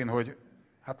az Ervin, hogy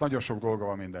hát nagyon sok dolga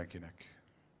van mindenkinek.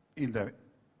 Innen,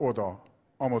 oda,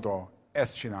 amoda,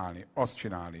 ezt csinálni, azt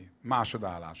csinálni,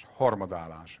 másodállás,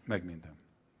 harmadállás, meg minden.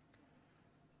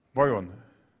 Vajon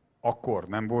akkor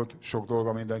nem volt sok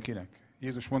dolga mindenkinek?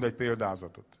 Jézus mond egy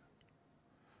példázatot.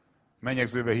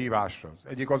 Mennyegzőbe hívásra. Az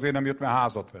egyik azért nem jött, mert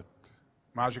házat vett.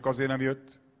 Másik azért nem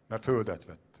jött, mert földet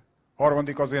vett.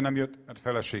 Harmadik azért nem jött, mert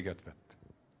feleséget vett.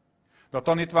 De a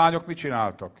tanítványok mit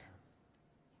csináltak?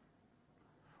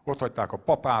 Ott hagyták a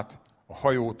papát, a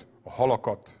hajót, a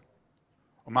halakat.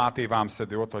 A Máté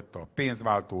vámszedő ott hagyta a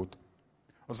pénzváltót.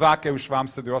 A Zákeus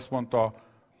vámszedő azt mondta,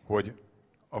 hogy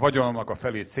a vagyonomnak a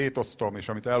felét szétosztom, és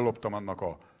amit elloptam, annak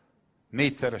a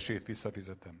 4-szeresét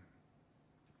visszafizetem.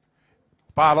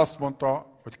 Pál azt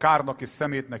mondta, hogy kárnak és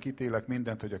szemétnek ítélek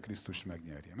mindent, hogy a Krisztust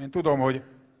megnyerjem. Én tudom, hogy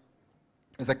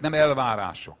ezek nem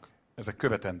elvárások, ezek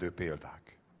követendő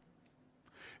példák.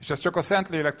 És ezt csak a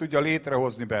Szentlélek tudja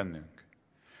létrehozni bennünk.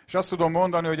 És azt tudom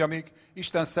mondani, hogy amíg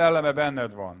Isten szelleme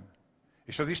benned van,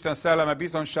 és az Isten szelleme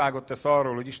bizonyságot tesz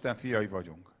arról, hogy Isten fiai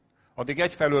vagyunk, addig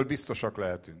egyfelől biztosak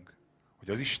lehetünk, hogy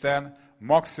az Isten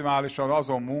maximálisan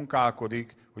azon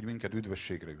munkálkodik, hogy minket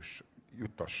üdvösségre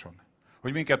juttasson.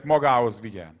 Hogy minket magához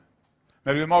vigyen.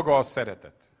 Mert ő maga a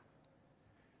szeretet.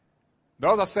 De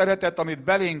az a szeretet, amit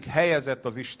belénk helyezett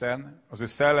az Isten, az ő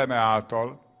szelleme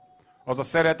által, az a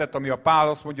szeretet, ami a Pál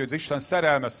azt mondja, hogy az Isten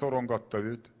szerelme szorongatta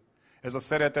őt, ez a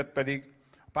szeretet pedig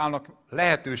Pálnak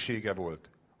lehetősége volt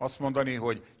azt mondani,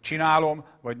 hogy csinálom,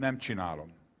 vagy nem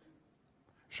csinálom.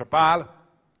 És a Pál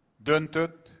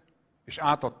döntött, és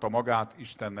átadta magát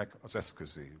Istennek az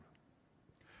eszközéül.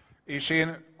 És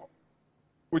én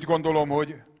úgy gondolom,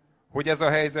 hogy ez a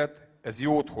helyzet, ez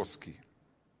jót hoz ki.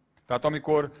 Tehát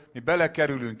amikor mi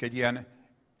belekerülünk egy ilyen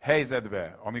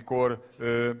helyzetbe, amikor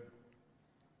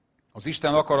az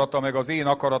Isten akarata meg az én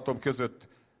akaratom között,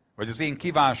 vagy az én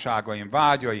kívánságaim,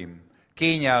 vágyaim,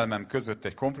 kényelmem között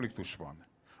egy konfliktus van,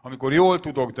 amikor jól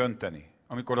tudok dönteni,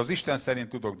 amikor az Isten szerint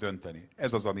tudok dönteni,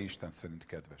 ez az, ami Isten szerint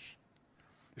kedves.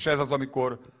 És ez az,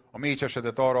 amikor a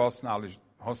mécsesedet arra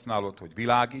használod, hogy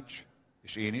világíts,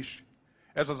 és én is.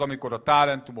 Ez az, amikor a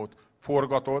talentumot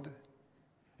forgatod,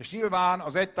 és nyilván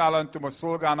az egy talentumos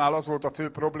szolgánál az volt a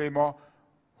fő probléma,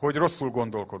 hogy rosszul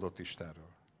gondolkodott Istenről.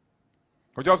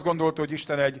 Hogy azt gondolta, hogy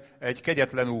Isten egy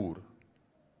kegyetlen úr.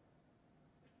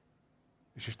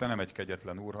 És Isten nem egy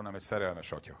kegyetlen úr, hanem egy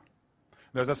szerelmes atya.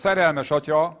 De ez a szerelmes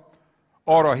atya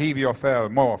arra hívja fel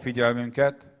ma a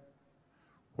figyelmünket,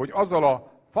 hogy azzal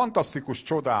a fantasztikus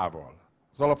csodával,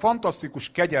 azzal a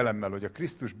fantasztikus kegyelemmel, hogy a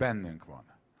Krisztus bennünk van,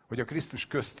 hogy a Krisztus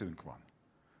köztünk van,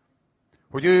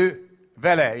 hogy ő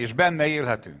vele és benne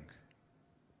élhetünk,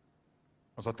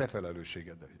 az a te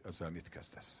felelősséged, ezzel mit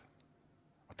kezdesz.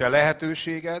 A te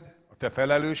lehetőséged, a te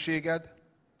felelősséged,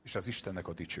 és az Istennek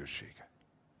a dicsősége.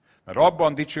 Mert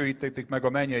abban dicsőítetik meg a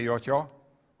mennyei Atya,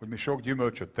 hogy mi sok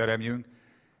gyümölcsöt teremjünk,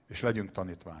 és legyünk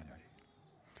tanítványai.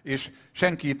 És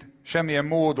senkit semmilyen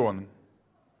módon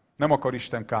nem akar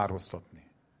Isten kárhoztatni.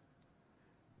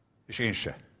 És én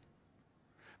se.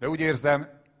 De úgy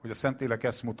érzem, hogy a Szentlélek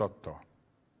ezt mutatta.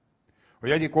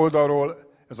 Hogy egyik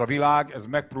oldalról ez a világ, ez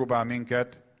megpróbál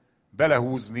minket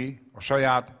belehúzni a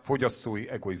saját fogyasztói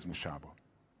egoizmusába.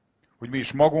 Hogy mi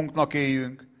is magunknak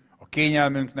éljünk, a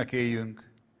kényelmünknek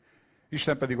éljünk,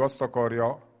 Isten pedig azt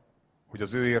akarja, hogy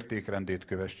az ő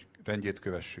értékrendjét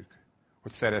kövessük,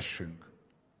 hogy szeressünk,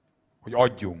 hogy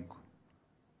adjunk,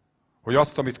 hogy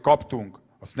azt, amit kaptunk,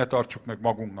 azt ne tartsuk meg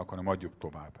magunknak, hanem adjuk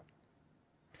tovább.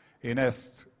 Én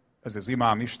ez az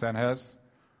imám Istenhez,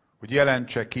 hogy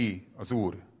jelentse ki az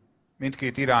Úr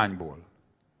mindkét irányból,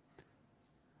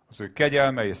 az ő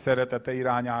kegyelme és szeretete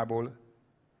irányából,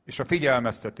 és a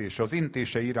figyelmeztetése, az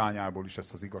intése irányából is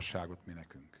ezt az igazságot mi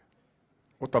nekünk.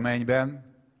 Ott a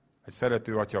mennyben egy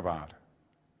szerető atya vár.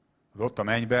 Ott a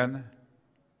mennyben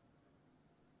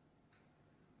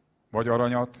vagy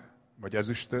aranyat, vagy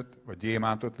ezüstöt, vagy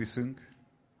gyémántot viszünk,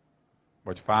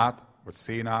 vagy fát, vagy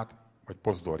szénát, vagy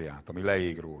pozdorját, ami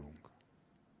leég rólunk.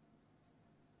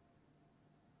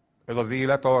 Ez az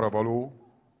élet arra való,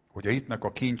 hogy a hitnek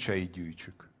a kincseit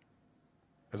gyűjtsük.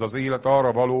 Ez az élet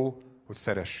arra való, hogy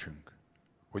szeressünk,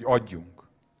 hogy adjunk.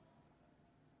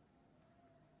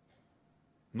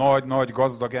 Nagy-nagy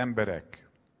gazdag emberek,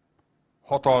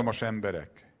 hatalmas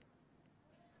emberek,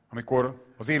 amikor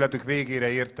az életük végére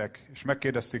értek, és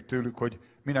megkérdezték tőlük, hogy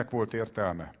minek volt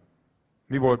értelme,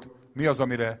 mi az,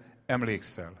 amire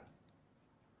emlékszel,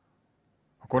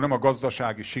 akkor nem a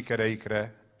gazdasági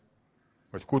sikereikre,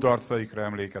 vagy kudarcaikra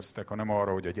emlékeztek, hanem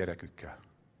arra, hogy a gyerekükkel.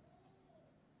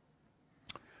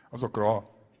 Azokra a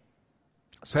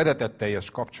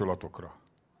szeretetteljes kapcsolatokra,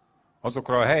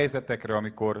 azokra a helyzetekre,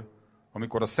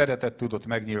 amikor a szeretet tudott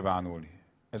megnyilvánulni.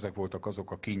 Ezek voltak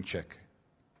azok a kincsek,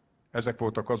 ezek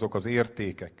voltak azok az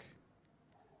értékek.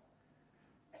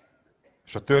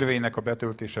 És a törvénynek a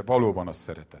betöltése valóban a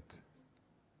szeretet.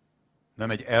 Nem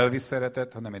egy elvi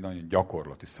szeretet, hanem egy nagyon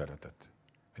gyakorlati szeretet.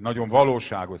 Egy nagyon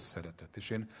valóságos szeretet. És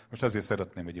én most ezért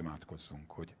szeretném, hogy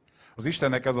imádkozzunk, hogy az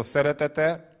Istennek ez a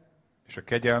szeretete és a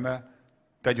kegyelme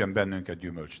tegyen bennünket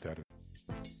gyümölcstermőt.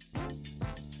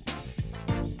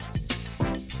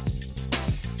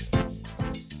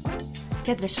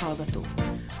 Kedves hallgató!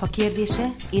 Ha kérdése,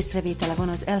 észrevétele van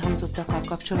az elhangzottakkal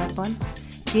kapcsolatban,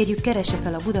 kérjük keresse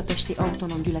fel a Budapesti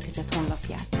Autonóm Gyülekezet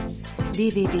honlapját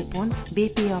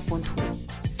www.bpa.hu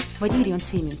vagy írjon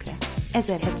címünkre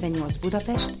 1078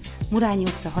 Budapest, Murányi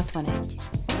utca 61.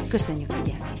 Köszönjük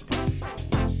figyelmét!